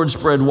word of the Lord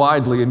spread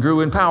widely and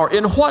grew in power.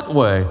 In what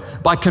way?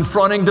 By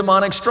confronting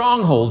demonic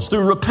strongholds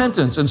through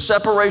repentance and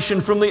separation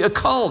from the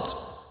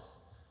occult.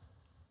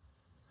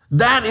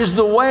 That is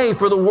the way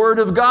for the word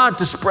of God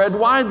to spread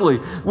widely.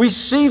 We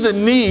see the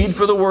need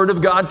for the word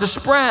of God to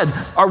spread.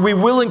 Are we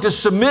willing to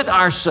submit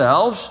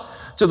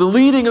ourselves to the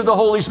leading of the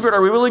Holy Spirit?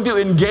 Are we willing to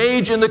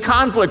engage in the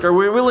conflict? Are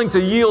we willing to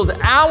yield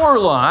our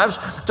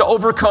lives to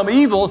overcome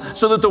evil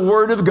so that the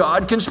Word of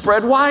God can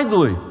spread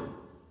widely?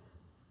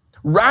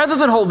 Rather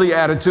than hold the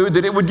attitude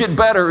that it would get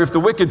better if the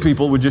wicked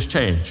people would just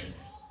change.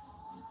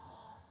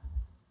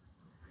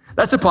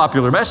 That's a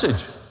popular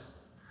message.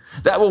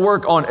 That will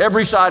work on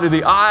every side of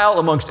the aisle,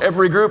 amongst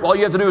every group. All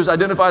you have to do is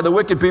identify the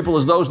wicked people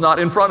as those not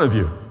in front of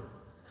you.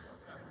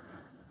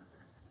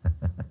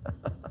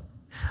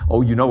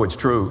 Oh, you know it's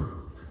true.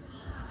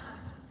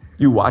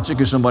 You watch it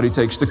because somebody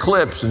takes the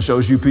clips and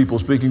shows you people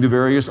speaking to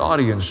various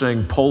audiences,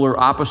 saying polar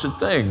opposite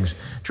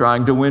things,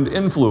 trying to win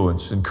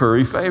influence and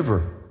curry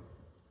favor.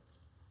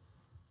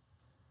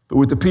 But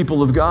with the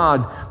people of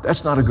God,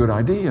 that's not a good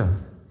idea.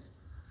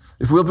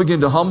 If we'll begin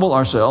to humble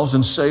ourselves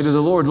and say to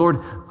the Lord, Lord,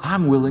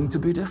 I'm willing to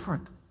be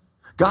different,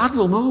 God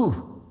will move.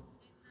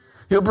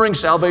 He'll bring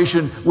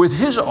salvation with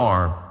His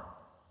arm.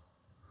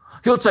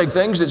 He'll take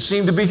things that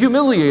seem to be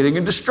humiliating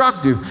and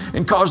destructive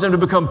and cause them to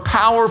become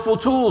powerful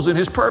tools in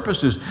His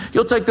purposes.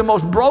 He'll take the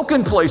most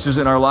broken places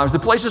in our lives, the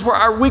places where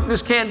our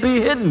weakness can't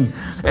be hidden,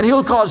 and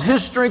He'll cause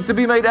His strength to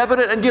be made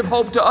evident and give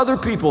hope to other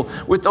people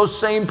with those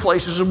same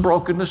places of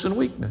brokenness and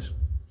weakness.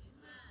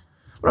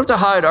 We don't have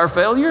to hide our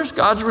failures.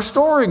 God's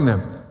restoring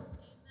them.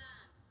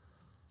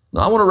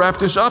 Now, I want to wrap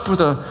this up with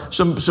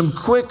some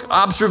quick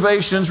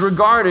observations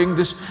regarding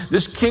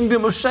this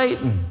kingdom of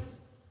Satan.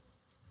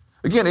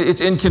 Again, it's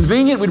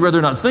inconvenient. We'd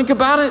rather not think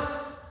about it.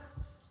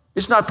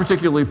 It's not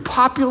particularly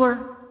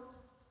popular.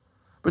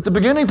 But the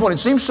beginning point, it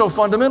seems so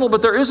fundamental,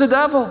 but there is a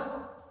devil.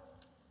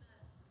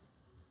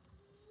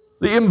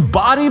 The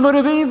embodiment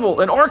of evil,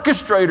 an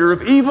orchestrator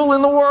of evil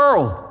in the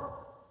world.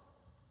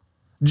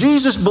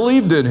 Jesus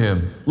believed in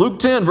Him. Luke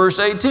 10, verse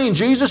 18,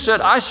 Jesus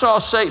said, I saw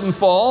Satan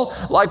fall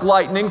like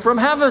lightning from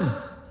heaven.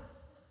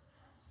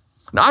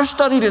 Now, I've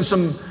studied in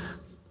some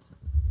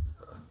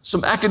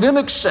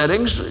academic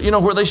settings,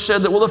 where they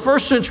said that, well, the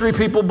first century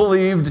people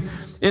believed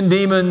in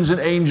demons and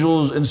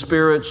angels and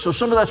spirits, so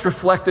some of that's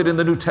reflected in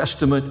the New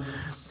Testament,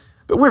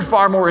 but we're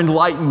far more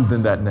enlightened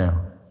than that now.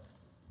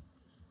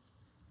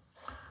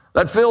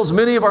 That fills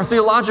many of our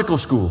theological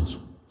schools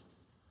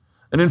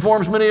and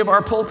informs many of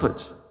our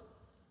pulpits.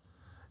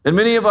 And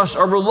many of us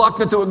are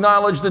reluctant to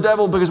acknowledge the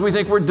devil because we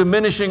think we're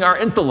diminishing our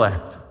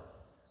intellect,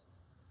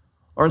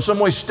 or in some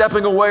way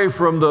stepping away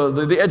from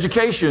the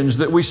educations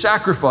that we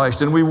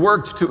sacrificed and we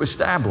worked to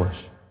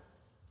establish.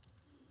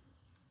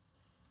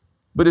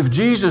 But if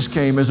Jesus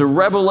came as a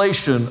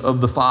revelation of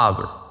the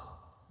Father,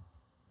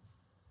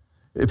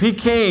 if He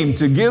came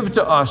to give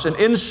to us an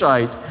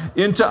insight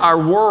into our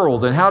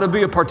world and how to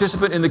be a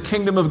participant in the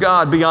kingdom of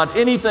God beyond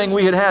anything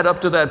we had had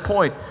up to that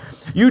point,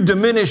 you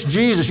diminish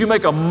Jesus, you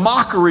make a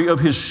mockery of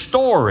His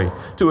story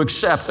to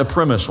accept a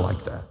premise like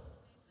that.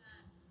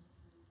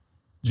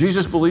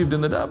 Jesus believed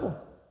in the devil,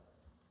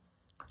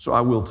 so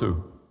I will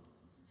too.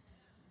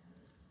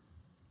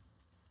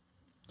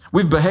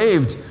 We've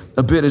behaved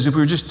a bit as if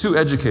we were just too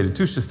educated,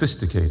 too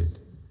sophisticated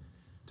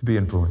to be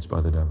influenced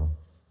by the devil.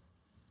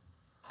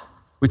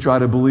 We try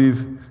to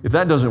believe, if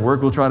that doesn't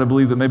work, we'll try to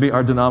believe that maybe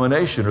our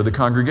denomination or the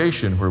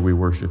congregation where we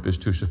worship is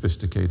too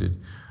sophisticated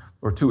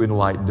or too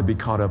enlightened to be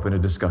caught up in a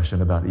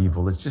discussion about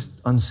evil. It's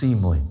just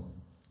unseemly.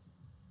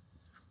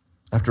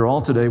 After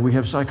all, today we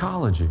have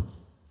psychology.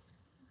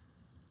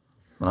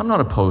 And I'm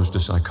not opposed to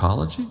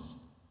psychology,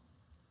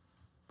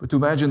 but to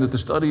imagine that the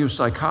study of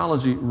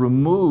psychology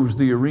removes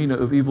the arena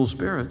of evil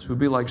spirits would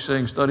be like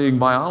saying studying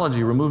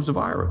biology removes a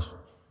virus.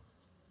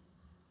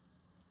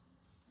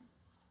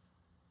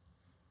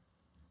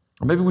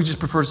 Or maybe we just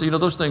prefer to say,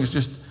 those things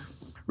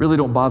just really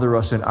don't bother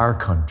us in our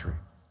country.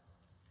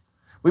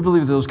 We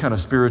believe those kind of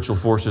spiritual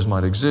forces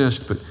might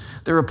exist, but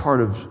they're a part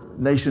of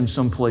nations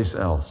someplace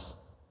else.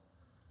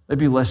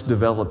 Maybe less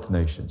developed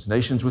nations,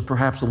 nations with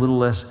perhaps a little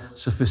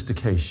less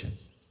sophistication.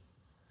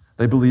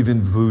 They believe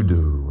in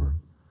voodoo or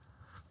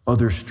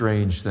other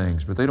strange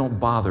things, but they don't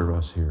bother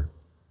us here.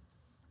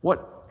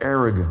 What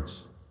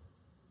arrogance.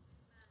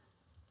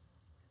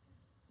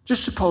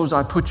 Just suppose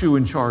I put you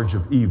in charge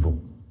of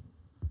evil.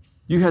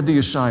 You had the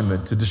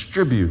assignment to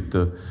distribute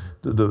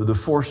the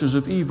forces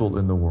of evil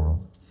in the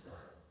world.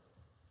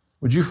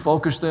 Would you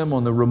focus them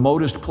on the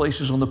remotest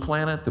places on the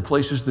planet, the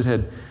places that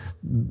had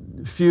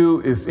few,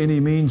 if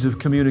any, means of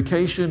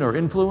communication or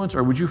influence?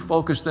 Or would you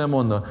focus them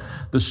on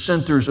the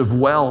centers of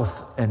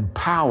wealth and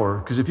power?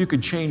 Because if you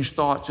could change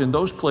thoughts in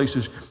those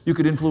places, you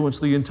could influence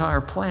the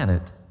entire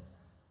planet.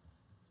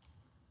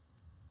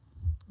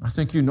 I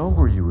think you know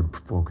where you would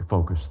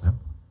focus them.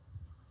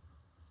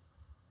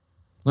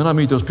 Then I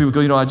meet those people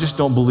who go, I just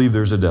don't believe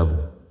there's a devil.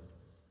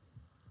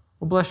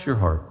 Well, bless your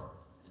heart.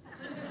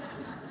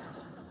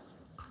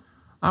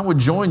 I would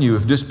join you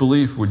if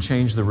disbelief would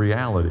change the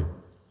reality.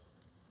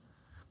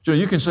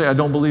 You can say, I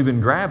don't believe in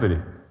gravity.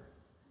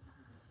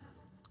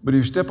 But if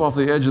you step off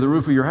the edge of the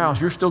roof of your house,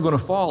 you're still going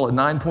to fall at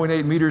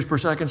 9.8 meters per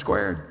second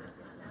squared.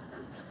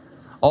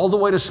 All the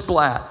way to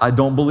splat. I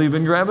don't believe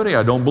in gravity.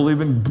 I don't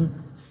believe in...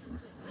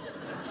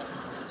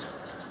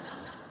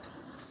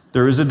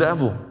 There is a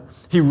devil.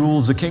 He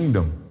rules a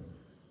kingdom.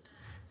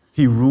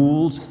 He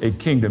rules a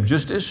kingdom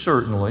just as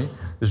certainly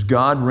as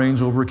God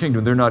reigns over a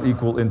kingdom. They're not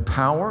equal in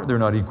power. They're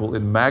not equal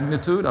in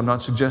magnitude. I'm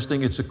not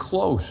suggesting it's a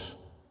close.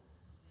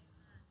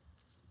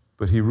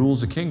 But he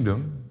rules a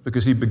kingdom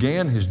because he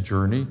began his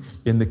journey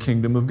in the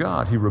kingdom of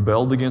God. He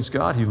rebelled against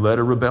God. He led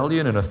a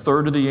rebellion, and a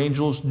third of the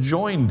angels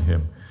joined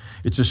him.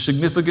 It's a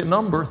significant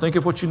number. Think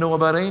of what you know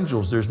about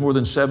angels. There's more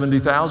than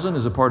 70,000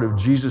 as a part of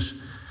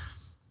Jesus'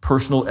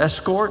 personal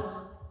escort.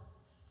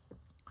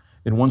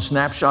 In one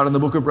snapshot in the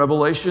book of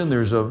Revelation,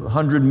 there's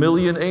 100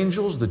 million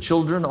angels. The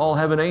children all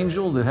have an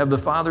angel that have the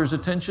Father's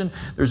attention.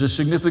 There's a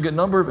significant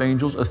number of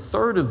angels. A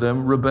third of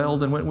them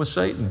rebelled and went with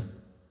Satan.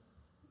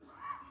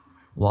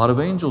 A lot of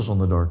angels on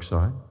the dark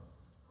side.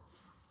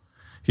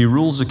 He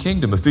rules the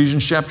kingdom.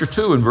 Ephesians chapter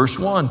 2 and verse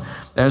 1.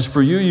 As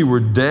for you, you were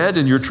dead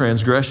in your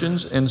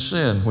transgressions and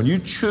sin. When you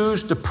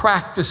choose to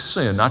practice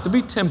sin, not to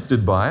be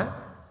tempted by it,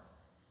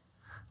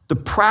 the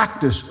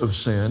practice of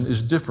sin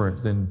is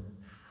different than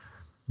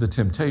the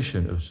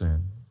temptation of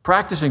sin.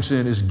 Practicing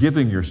sin is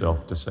giving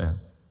yourself to sin,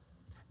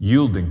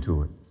 yielding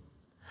to it,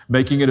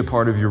 making it a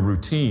part of your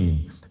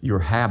routine, your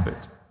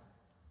habit.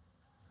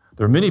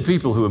 There are many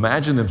people who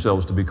imagine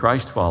themselves to be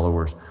Christ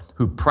followers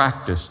who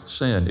practice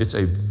sin. It's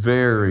a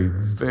very,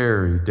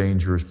 very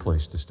dangerous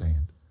place to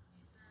stand.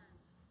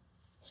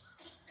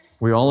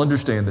 We all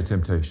understand the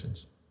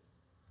temptations.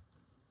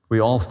 We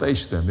all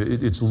face them.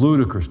 It's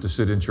ludicrous to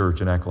sit in church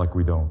and act like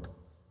we don't.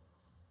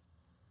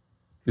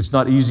 It's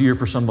not easier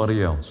for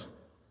somebody else.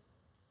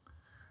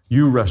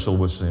 You wrestle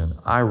with sin.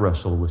 I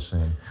wrestle with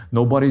sin.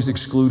 Nobody's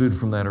excluded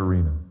from that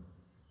arena.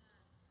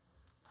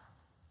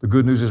 The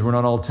good news is we're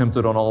not all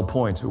tempted on all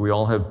points, but we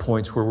all have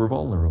points where we're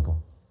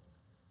vulnerable.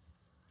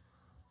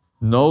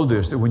 Know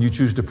this, that when you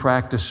choose to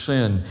practice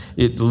sin,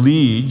 it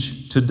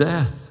leads to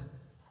death.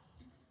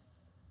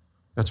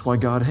 That's why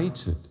God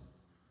hates it,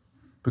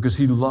 because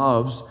He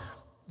loves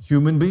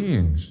human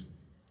beings.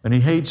 And He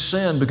hates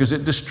sin because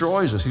it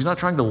destroys us. He's not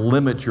trying to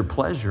limit your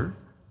pleasure.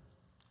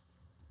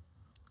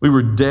 We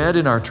were dead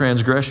in our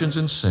transgressions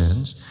and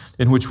sins,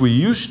 in which we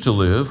used to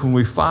live when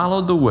we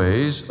followed the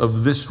ways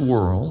of this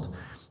world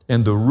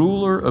and the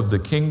ruler of the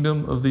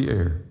kingdom of the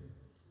air,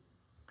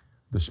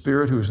 the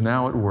spirit who is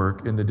now at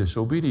work in the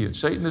disobedient.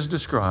 Satan is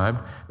described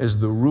as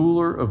the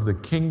ruler of the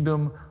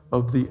kingdom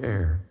of the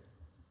air.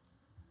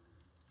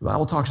 The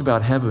Bible talks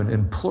about heaven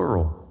in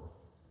plural.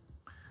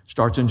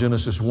 Starts in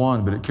Genesis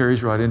 1, but it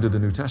carries right into the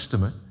New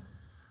Testament.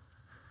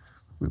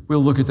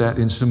 We'll look at that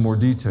in some more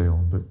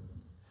detail, but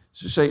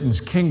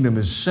Satan's kingdom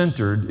is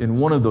centered in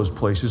one of those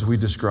places we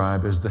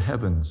describe as the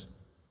heavens.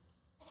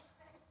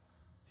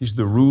 He's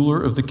the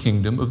ruler of the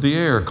kingdom of the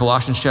air.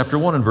 Colossians chapter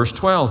 1 and verse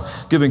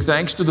 12, giving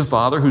thanks to the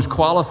Father who's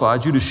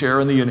qualified you to share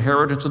in the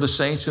inheritance of the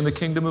saints in the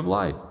kingdom of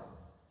light.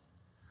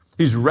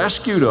 He's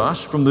rescued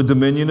us from the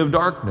dominion of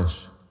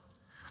darkness,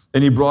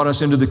 and He brought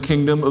us into the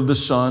kingdom of the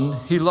Son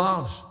He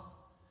loves,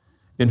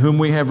 in whom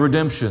we have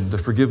redemption, the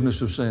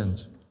forgiveness of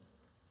sins.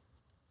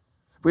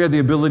 If we had the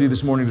ability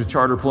this morning to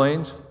charter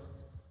planes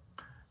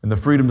and the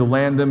freedom to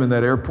land them in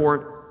that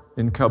airport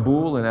in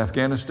Kabul in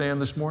Afghanistan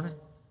this morning,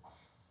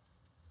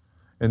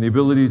 and the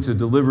ability to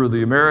deliver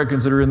the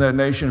Americans that are in that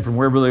nation from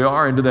wherever they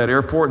are into that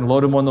airport and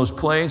load them on those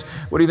planes,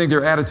 what do you think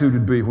their attitude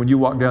would be when you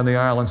walked down the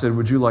aisle and said,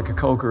 would you like a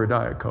Coke or a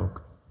Diet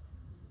Coke?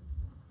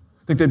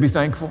 Think they'd be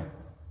thankful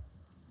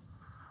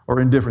or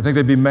indifferent? Think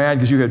they'd be mad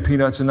because you had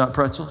peanuts and not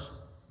pretzels?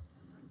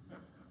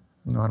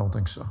 No, I don't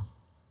think so.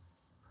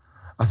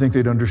 I think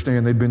they'd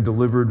understand they'd been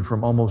delivered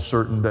from almost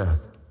certain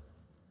death.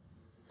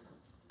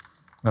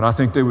 And I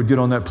think they would get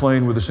on that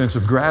plane with a sense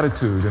of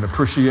gratitude and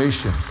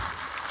appreciation.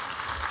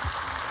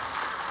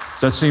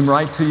 Does that seem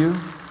right to you?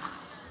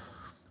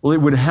 Well,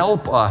 it would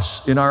help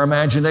us in our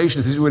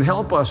imagination. It would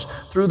help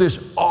us through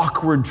this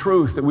awkward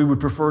truth that we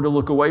would prefer to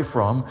look away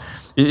from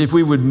if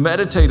we would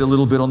meditate a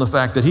little bit on the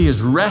fact that He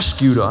has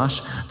rescued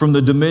us from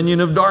the dominion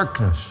of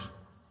darkness.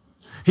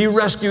 He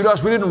rescued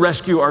us. We didn't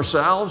rescue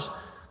ourselves.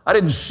 I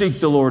didn't seek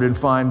the Lord and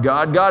find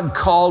God. God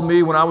called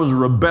me when I was a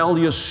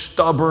rebellious,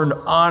 stubborn,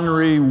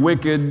 ornery,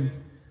 wicked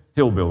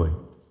hillbilly.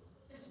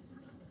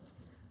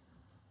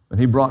 And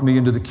He brought me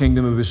into the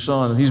kingdom of His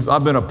Son. And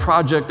I've been a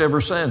project ever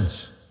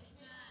since.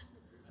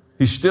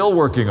 He's still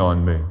working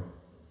on me.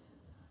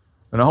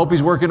 And I hope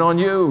He's working on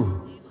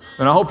you.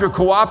 And I hope you're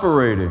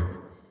cooperating.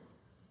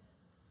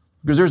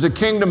 Because there's a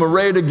kingdom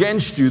arrayed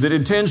against you that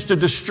intends to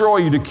destroy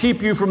you, to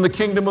keep you from the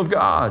kingdom of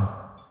God.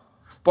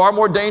 Far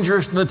more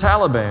dangerous than the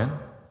Taliban.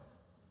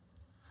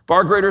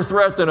 Far greater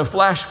threat than a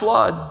flash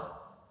flood.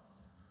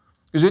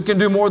 Because it can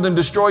do more than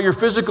destroy your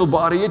physical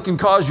body. It can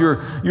cause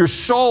your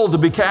soul to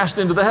be cast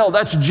into the hell.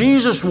 That's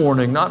Jesus'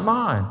 warning, not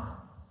mine.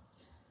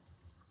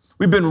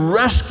 We've been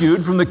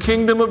rescued from the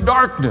kingdom of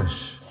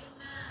darkness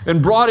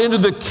and brought into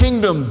the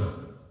kingdom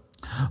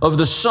of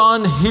the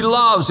Son He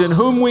loves, in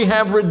whom we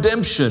have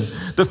redemption,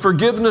 the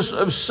forgiveness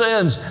of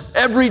sins.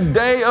 Every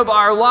day of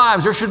our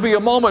lives, there should be a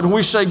moment when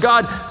we say,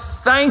 God,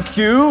 thank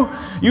you.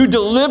 You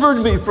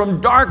delivered me from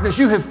darkness.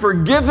 You have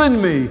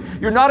forgiven me.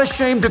 You're not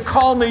ashamed to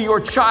call me your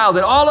child.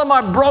 In all of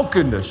my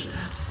brokenness,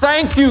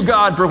 thank you,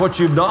 God, for what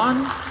you've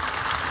done.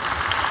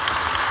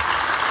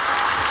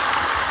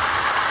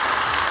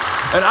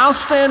 And I'll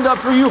stand up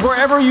for you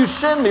wherever you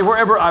send me,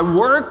 wherever I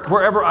work,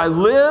 wherever I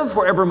live,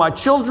 wherever my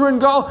children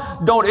go.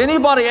 Don't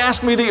anybody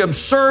ask me the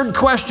absurd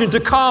question to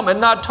come and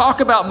not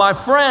talk about my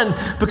friend,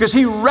 because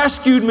he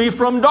rescued me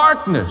from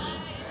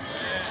darkness.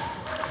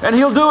 And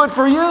he'll do it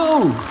for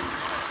you.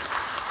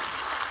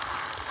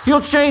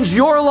 He'll change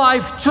your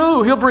life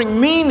too. He'll bring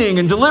meaning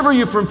and deliver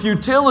you from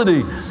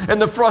futility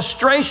and the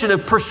frustration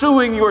of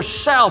pursuing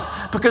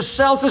yourself, because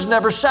self is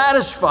never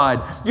satisfied.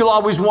 You'll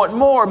always want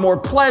more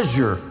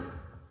pleasure,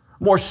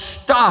 more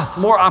stuff,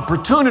 more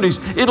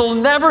opportunities. It'll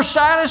never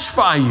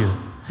satisfy you.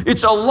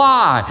 It's a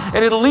lie,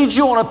 and it'll lead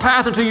you on a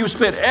path until you've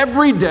spent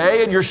every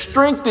day and your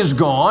strength is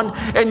gone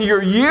and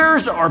your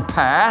years are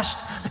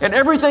past and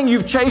everything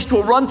you've chased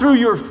will run through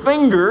your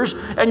fingers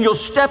and you'll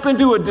step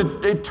into an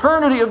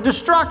eternity of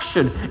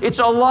destruction. It's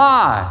a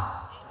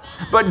lie.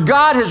 But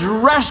God has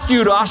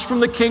rescued us from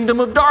the kingdom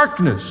of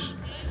darkness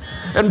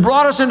and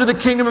brought us into the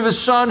kingdom of His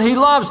Son He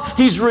loves.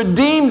 He's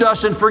redeemed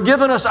us and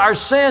forgiven us our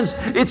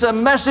sins. It's a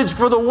message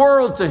for the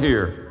world to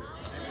hear.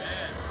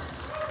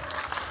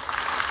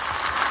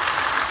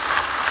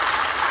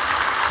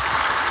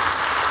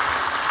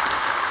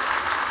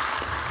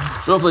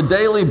 So if a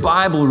daily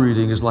Bible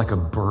reading is like a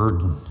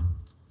burden,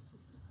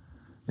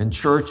 and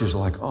church is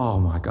like, oh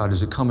my God,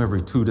 does it come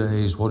every 2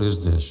 days? What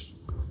is this?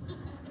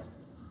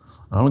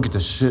 I don't get to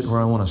sit where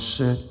I want to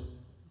sit.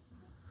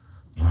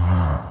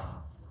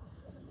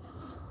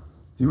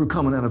 If you were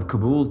coming out of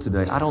Kabul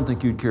today, I don't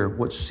think you'd care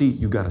what seat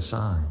you got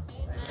assigned.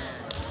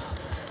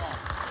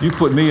 You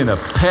put me in a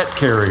pet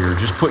carrier,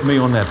 just put me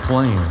on that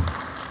plane.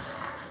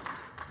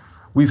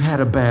 We've had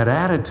a bad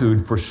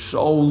attitude for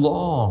so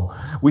long.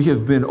 We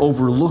have been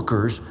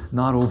overlookers,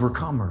 not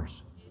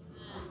overcomers.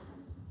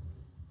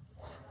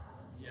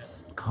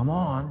 Come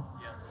on.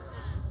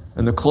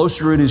 And the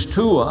closer it is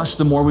to us,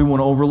 the more we want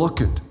to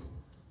overlook it,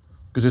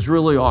 because it's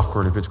really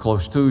awkward if it's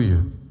close to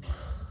you.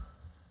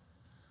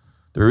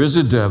 There is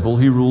a devil.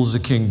 He rules the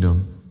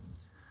kingdom,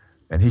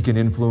 and he can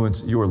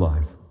influence your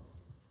life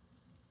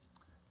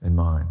and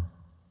mine.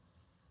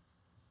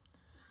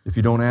 If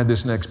you don't add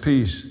this next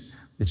piece,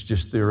 it's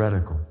just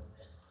theoretical.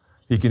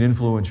 He can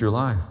influence your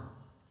life.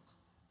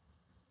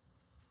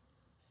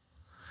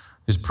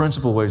 His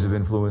principal ways of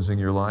influencing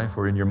your life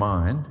are in your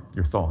mind,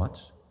 your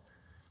thoughts,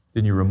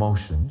 in your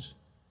emotions.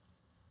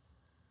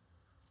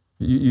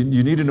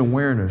 You need an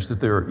awareness that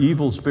there are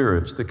evil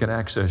spirits that can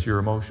access your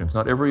emotions.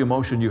 Not every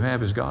emotion you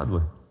have is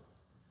godly.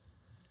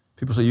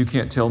 People say, you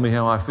can't tell me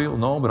how I feel.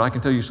 No, but I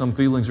can tell you some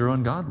feelings are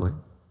ungodly.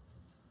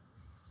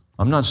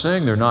 I'm not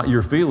saying they're not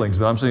your feelings,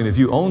 but I'm saying if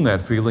you own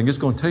that feeling, it's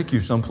going to take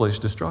you someplace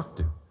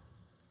destructive.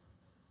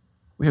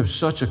 We have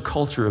such a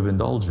culture of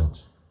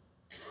indulgence.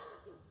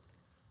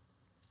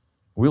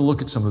 We'll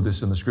look at some of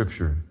this in the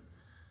Scripture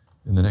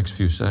in the next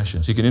few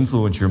sessions. He can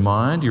influence your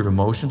mind, your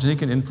emotions, and he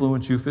can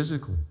influence you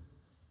physically.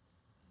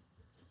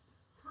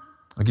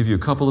 I'll give you a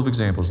couple of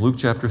examples. Luke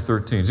chapter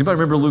 13. Does anybody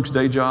remember Luke's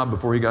day job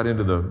before he got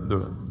into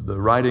the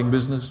writing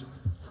business?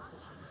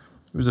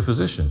 He was a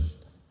physician.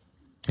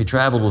 He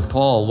traveled with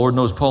Paul. Lord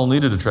knows Paul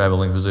needed a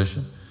traveling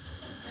physician.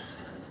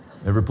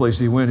 Every place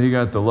he went, he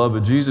got the love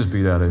of Jesus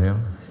beat out of him.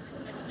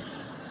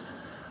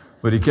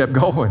 But he kept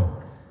going.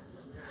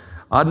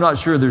 I'm not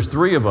sure there's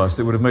 3 of us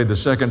that would have made the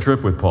second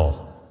trip with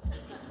Paul.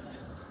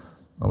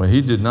 I mean,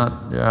 he did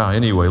not. Yeah,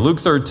 anyway, Luke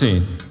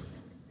 13.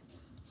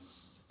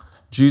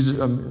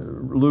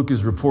 Luke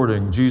is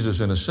reporting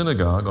Jesus in a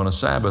synagogue on a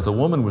Sabbath. A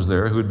woman was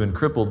there who had been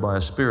crippled by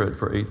a spirit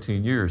for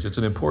 18 years. It's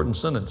an important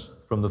sentence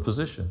from the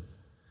physician.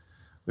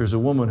 There's a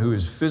woman who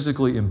is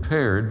physically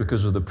impaired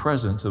because of the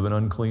presence of an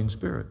unclean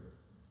spirit.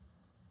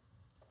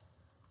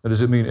 Now,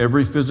 does it mean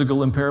every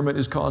physical impairment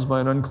is caused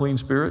by an unclean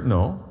spirit?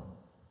 No.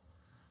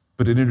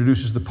 But it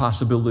introduces the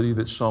possibility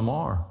that some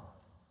are.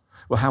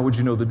 Well, how would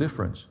you know the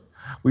difference?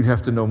 We'd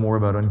have to know more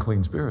about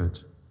unclean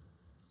spirits.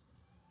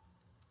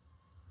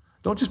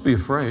 Don't just be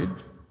afraid.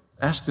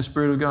 Ask the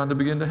Spirit of God to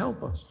begin to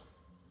help us.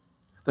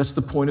 That's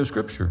the point of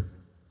Scripture.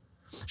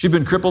 She'd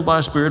been crippled by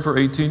a spirit for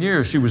 18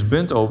 years. She was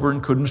bent over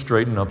and couldn't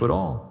straighten up at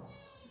all.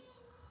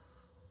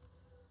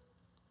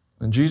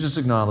 And Jesus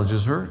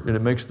acknowledges her, and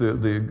it makes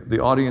the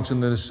audience in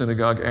the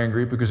synagogue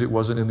angry because it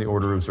wasn't in the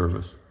order of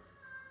service.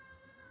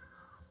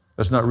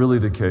 That's not really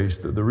the case.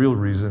 The real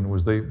reason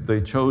was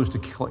they chose to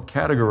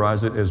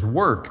categorize it as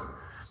work,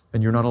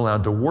 and you're not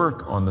allowed to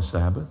work on the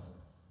Sabbath.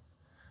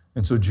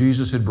 And so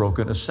Jesus had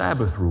broken a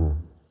Sabbath rule.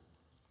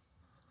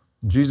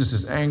 Jesus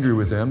is angry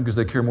with them because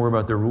they care more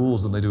about their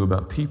rules than they do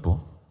about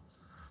people.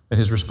 And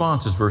his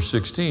response is verse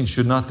 16,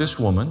 should not this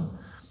woman,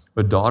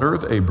 a daughter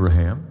of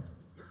Abraham,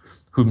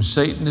 whom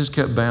Satan has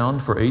kept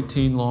bound for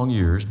 18 long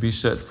years, be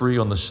set free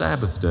on the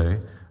Sabbath day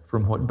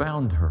from what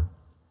bound her?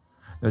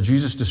 Now,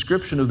 Jesus'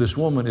 description of this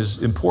woman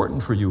is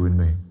important for you and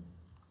me.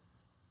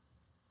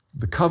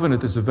 The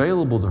covenant that's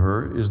available to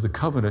her is the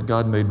covenant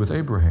God made with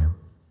Abraham.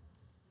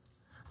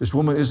 This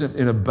woman isn't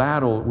in a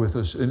battle with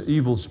an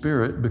evil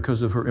spirit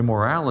because of her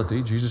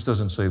immorality. Jesus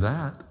doesn't say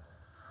that.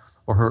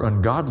 Or her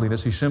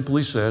ungodliness. He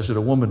simply says that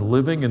a woman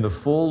living in the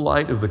full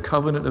light of the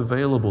covenant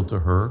available to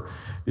her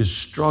is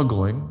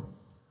struggling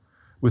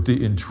with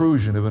the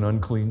intrusion of an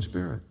unclean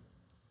spirit.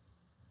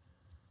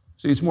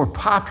 See, it's more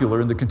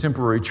popular in the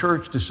contemporary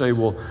church to say,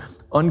 well,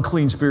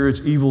 unclean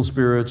spirits, evil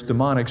spirits,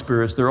 demonic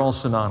spirits, they're all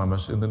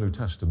synonymous in the New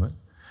Testament.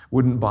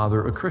 Wouldn't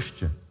bother a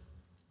Christian.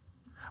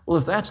 Well,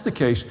 if that's the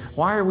case,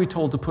 why are we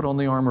told to put on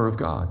the armor of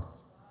God?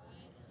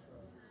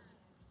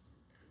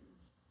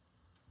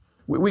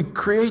 We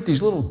create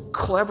these little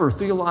clever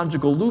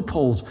theological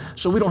loopholes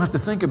so we don't have to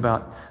think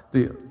about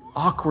the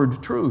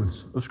awkward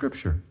truths of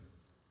Scripture.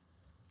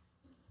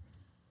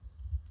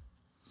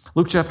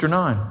 Luke chapter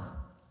 9.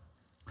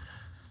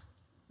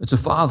 It's a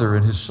father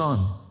and his son.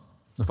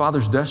 The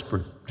father's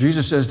desperate.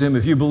 Jesus says to him,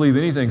 if you believe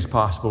anything's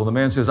possible. And the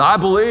man says, I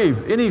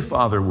believe. Any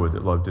father would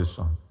that loved his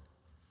son.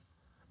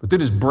 But then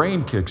his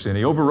brain kicks in.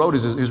 He overrode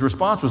his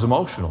response was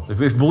emotional.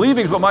 If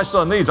believing is what my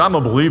son needs, I'm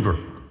a believer.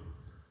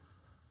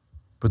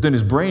 But then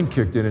his brain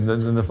kicked in, and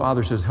then the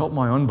father says, help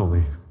my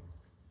unbelief,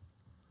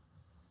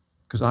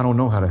 because I don't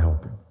know how to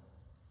help him.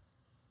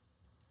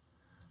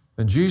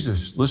 And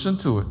Jesus, listen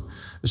to it.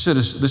 It said,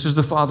 this is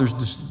the father's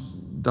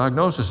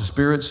diagnosis. A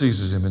spirit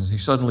seizes him, and he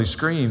suddenly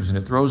screams, and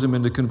it throws him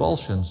into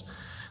convulsions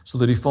so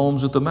that he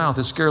foams at the mouth.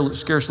 It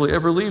scarcely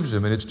ever leaves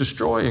him, and it's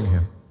destroying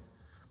him.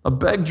 I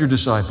begged your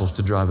disciples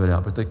to drive it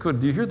out, but they couldn't.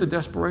 Do you hear the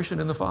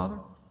desperation in the father?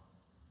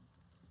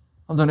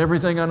 I've done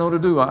everything I know to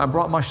do. I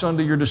brought my son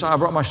to your disciples. I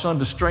brought my son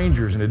to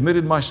strangers and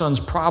admitted my son's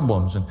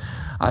problems. And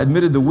I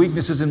admitted the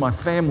weaknesses in my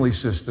family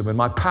system and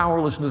my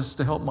powerlessness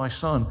to help my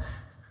son.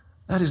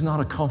 That is not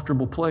a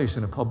comfortable place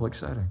in a public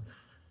setting.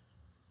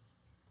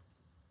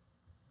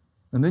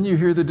 And then you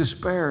hear the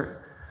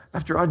despair.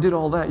 After I did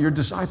all that, your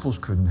disciples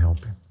couldn't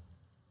help him.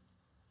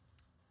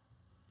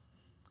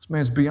 This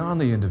man's beyond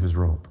the end of his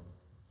rope.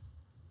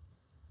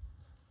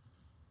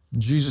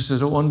 Jesus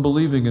says, oh,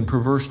 unbelieving and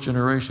perverse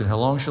generation, how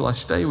long shall I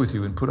stay with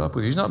you and put up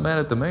with you? He's not mad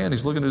at the man.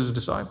 He's looking at his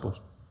disciples.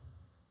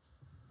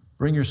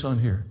 Bring your son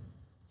here.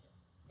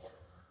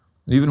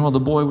 And even while the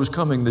boy was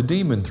coming, the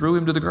demon threw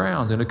him to the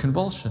ground in a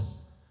convulsion.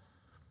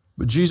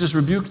 But Jesus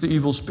rebuked the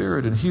evil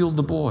spirit and healed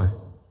the boy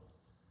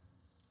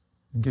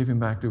and gave him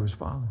back to his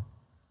father.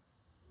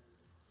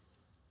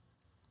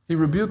 He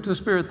rebuked the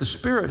spirit. The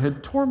spirit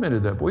had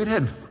tormented that boy. It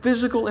had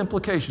physical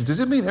implications. Does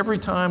it mean every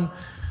time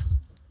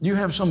you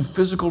have some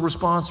physical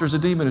response, there's a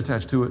demon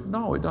attached to it?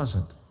 No, it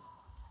doesn't.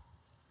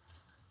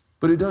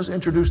 But it does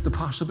introduce the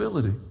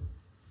possibility.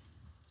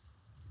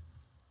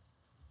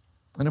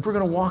 And if we're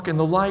going to walk in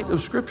the light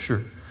of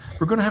Scripture,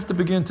 we're going to have to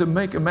begin to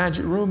make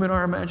room in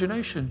our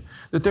imagination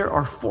that there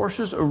are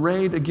forces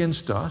arrayed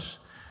against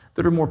us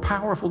that are more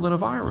powerful than a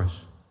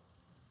virus,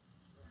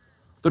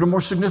 that are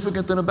more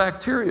significant than a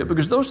bacteria,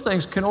 because those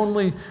things can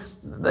only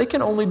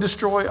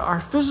destroy our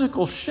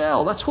physical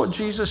shell. That's what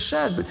Jesus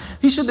said. But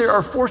he said there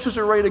are forces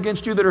arrayed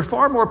against you that are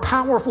far more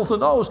powerful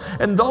than those,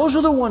 and those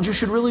are the ones you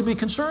should really be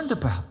concerned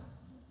about.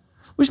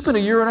 We spent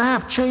 1.5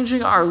 years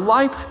changing our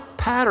life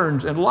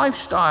patterns and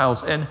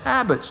lifestyles and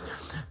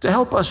habits to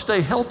help us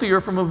stay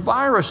healthier from a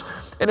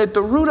virus. And at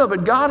the root of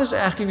it, God is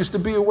asking us to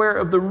be aware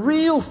of the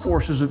real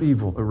forces of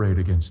evil arrayed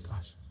against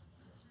us.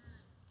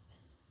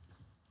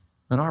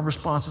 And our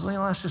response is,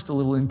 that's just a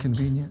little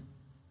inconvenient.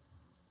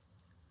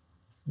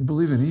 You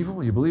believe in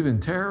evil? You believe in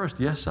terrorists?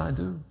 Yes, I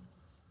do.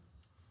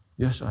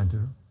 Yes, I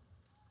do.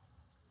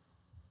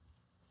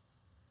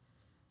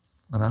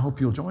 And I hope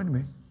you'll join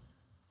me.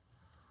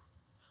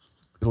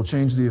 It'll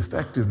change the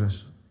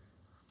effectiveness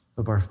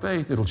of our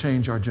faith. It'll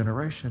change our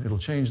generation. It'll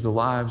change the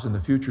lives and the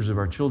futures of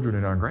our children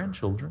and our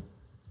grandchildren.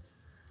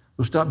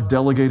 We'll stop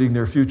delegating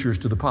their futures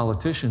to the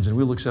politicians, and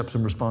we'll accept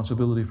some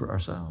responsibility for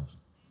ourselves.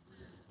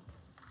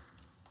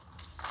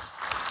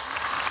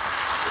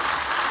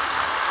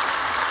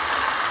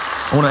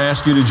 I want to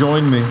ask you to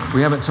join me.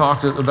 We haven't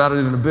talked about it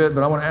in a bit,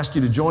 but I want to ask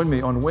you to join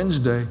me on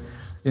Wednesday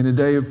in a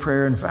day of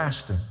prayer and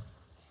fasting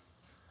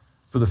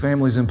for the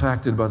families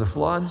impacted by the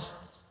floods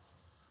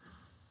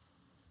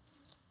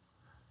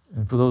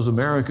and for those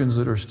Americans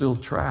that are still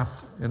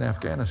trapped in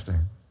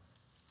Afghanistan.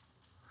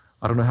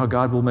 I don't know how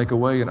God will make a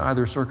way in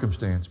either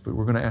circumstance, but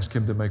we're going to ask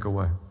Him to make a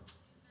way.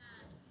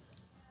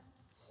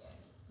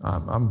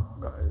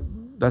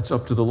 That's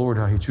up to the Lord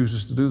how He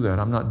chooses to do that.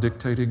 I'm not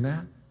dictating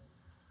that.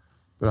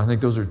 But I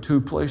think those are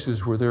two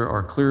places where there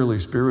are clearly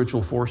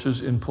spiritual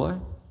forces in play,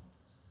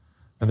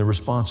 and the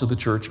response of the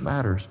church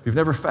matters. If you've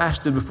never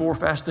fasted before,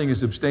 fasting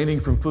is abstaining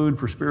from food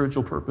for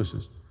spiritual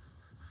purposes.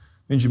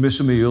 It means you miss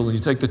a meal and you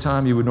take the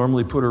time you would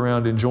normally put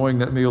around enjoying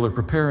that meal or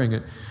preparing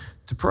it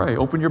to pray.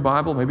 Open your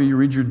Bible. Maybe you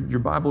read your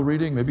Bible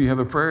reading. Maybe you have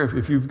a prayer.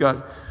 If you're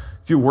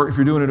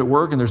doing it at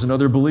work and there's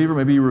another believer,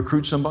 maybe you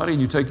recruit somebody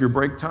and you take your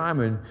break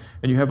time and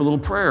you have a little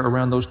prayer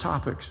around those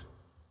topics.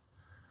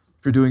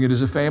 If you're doing it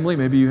as a family,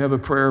 maybe you have a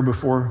prayer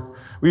before.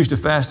 We used to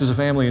fast as a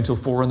family until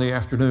 4 p.m,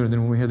 and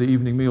then when we had the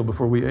evening meal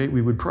before we ate,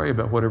 we would pray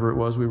about whatever it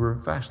was we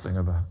were fasting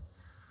about.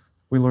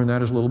 We learned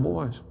that as little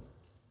boys.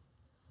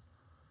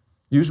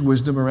 Use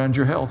wisdom around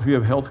your health. If you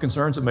have health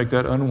concerns that make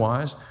that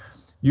unwise,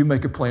 you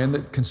make a plan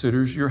that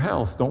considers your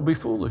health. Don't be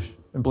foolish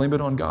and blame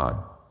it on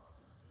God.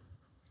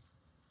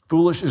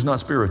 Foolish is not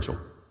spiritual.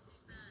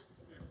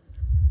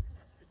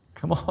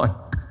 Come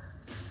on.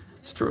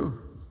 It's true.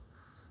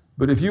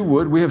 But if you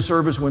would, we have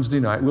service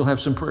Wednesday night. We'll have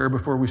some prayer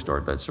before we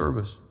start that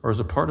service or as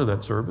a part of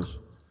that service.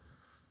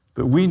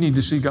 But we need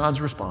to see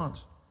God's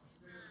response.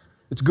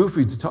 It's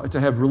goofy to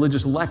have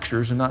religious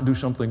lectures and not do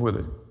something with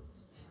it.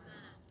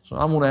 So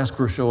I won't ask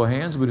for a show of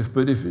hands,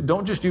 but if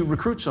don't just you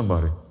recruit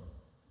somebody.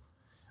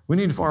 We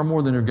need far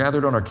more than are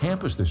gathered on our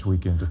campus this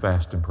weekend to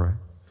fast and pray.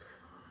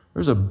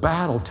 There's a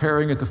battle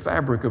tearing at the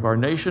fabric of our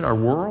nation, our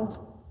world,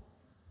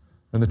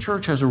 and the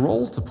church has a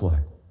role to play.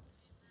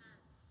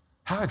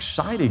 How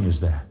exciting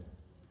is that?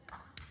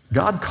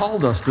 God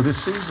called us to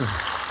this season.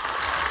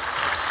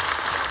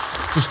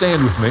 So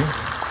stand with me.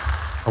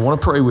 I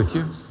want to pray with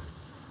you.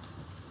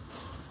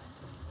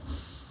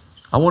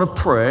 I want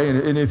to pray,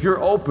 and if you're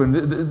open,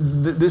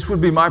 this would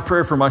be my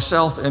prayer for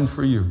myself and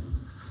for you.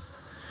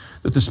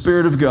 That the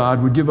Spirit of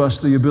God would give us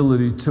the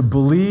ability to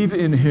believe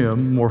in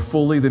Him more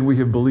fully than we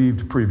have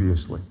believed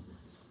previously.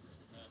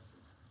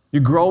 You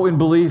grow in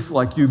belief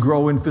like you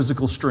grow in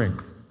physical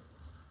strength.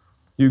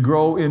 You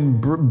grow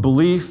in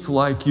belief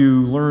like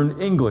you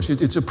learn English.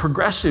 It's a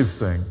progressive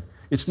thing.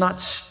 It's not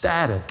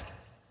static.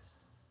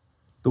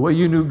 The way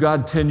you knew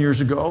God 10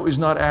 years ago is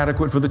not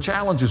adequate for the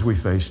challenges we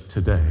face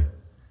today.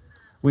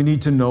 We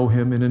need to know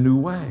Him in a new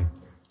way.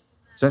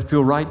 Does that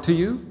feel right to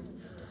you?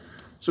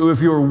 So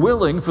if you're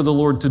willing for the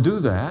Lord to do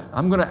that,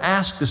 I'm going to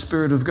ask the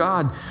Spirit of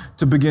God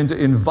to begin to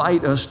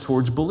invite us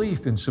towards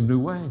belief in some new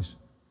ways.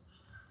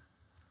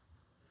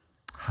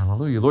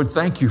 Hallelujah. Lord,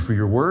 thank you for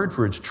your word,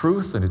 for its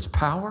truth and its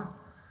power.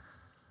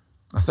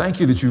 I thank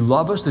you that you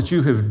love us, that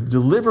you have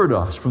delivered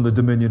us from the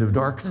dominion of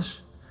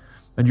darkness,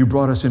 and you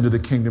brought us into the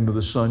kingdom of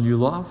the Son you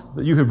love,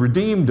 that you have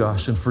redeemed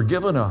us and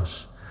forgiven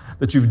us,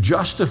 that you've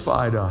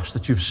justified us,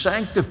 that you've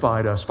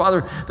sanctified us.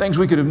 Father, things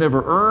we could have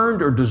never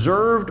earned or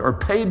deserved or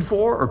paid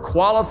for or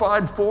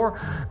qualified for.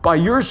 By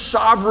your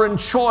sovereign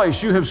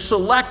choice, you have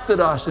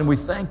selected us, and we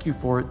thank you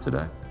for it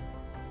today.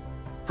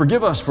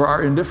 Forgive us for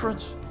our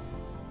indifference.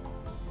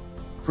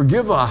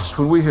 Forgive us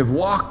when we have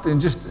walked in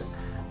just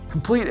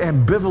complete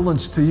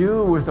ambivalence to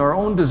you with our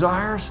own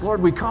desires.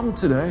 Lord, we come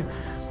today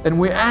and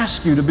we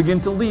ask you to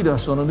begin to lead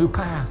us on a new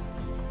path.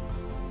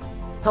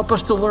 Help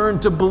us to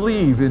learn to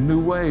believe in new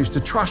ways, to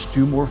trust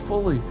you more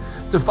fully,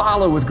 to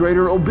follow with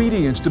greater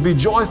obedience, to be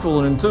joyful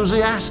and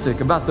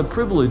enthusiastic about the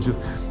privilege of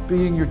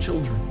being your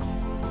children.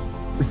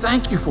 We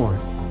thank you for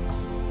it.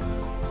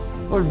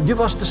 Lord,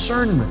 give us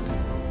discernment,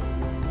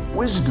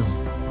 wisdom,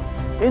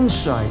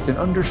 insight, and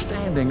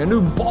understanding, a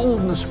new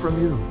boldness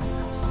from you.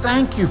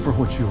 Thank you for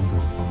what you'll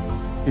do.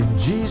 In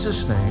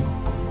Jesus' name,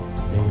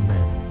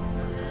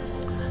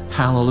 amen.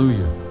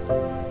 Hallelujah.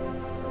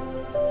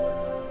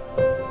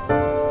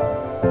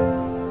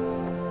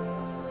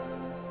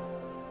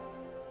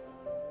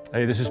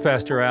 Hey, this is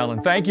Pastor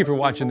Allen. Thank you for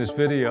watching this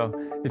video.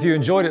 If you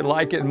enjoyed it,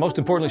 like it, and most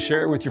importantly,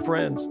 share it with your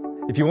friends.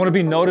 If you want to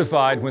be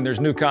notified when there's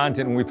new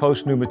content, when we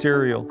post new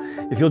material,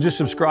 if you'll just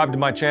subscribe to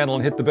my channel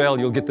and hit the bell,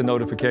 you'll get the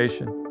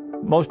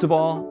notification. Most of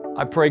all,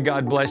 I pray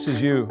God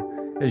blesses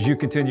you as you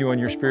continue on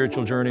your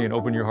spiritual journey and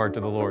open your heart to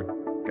the Lord.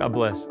 God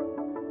bless.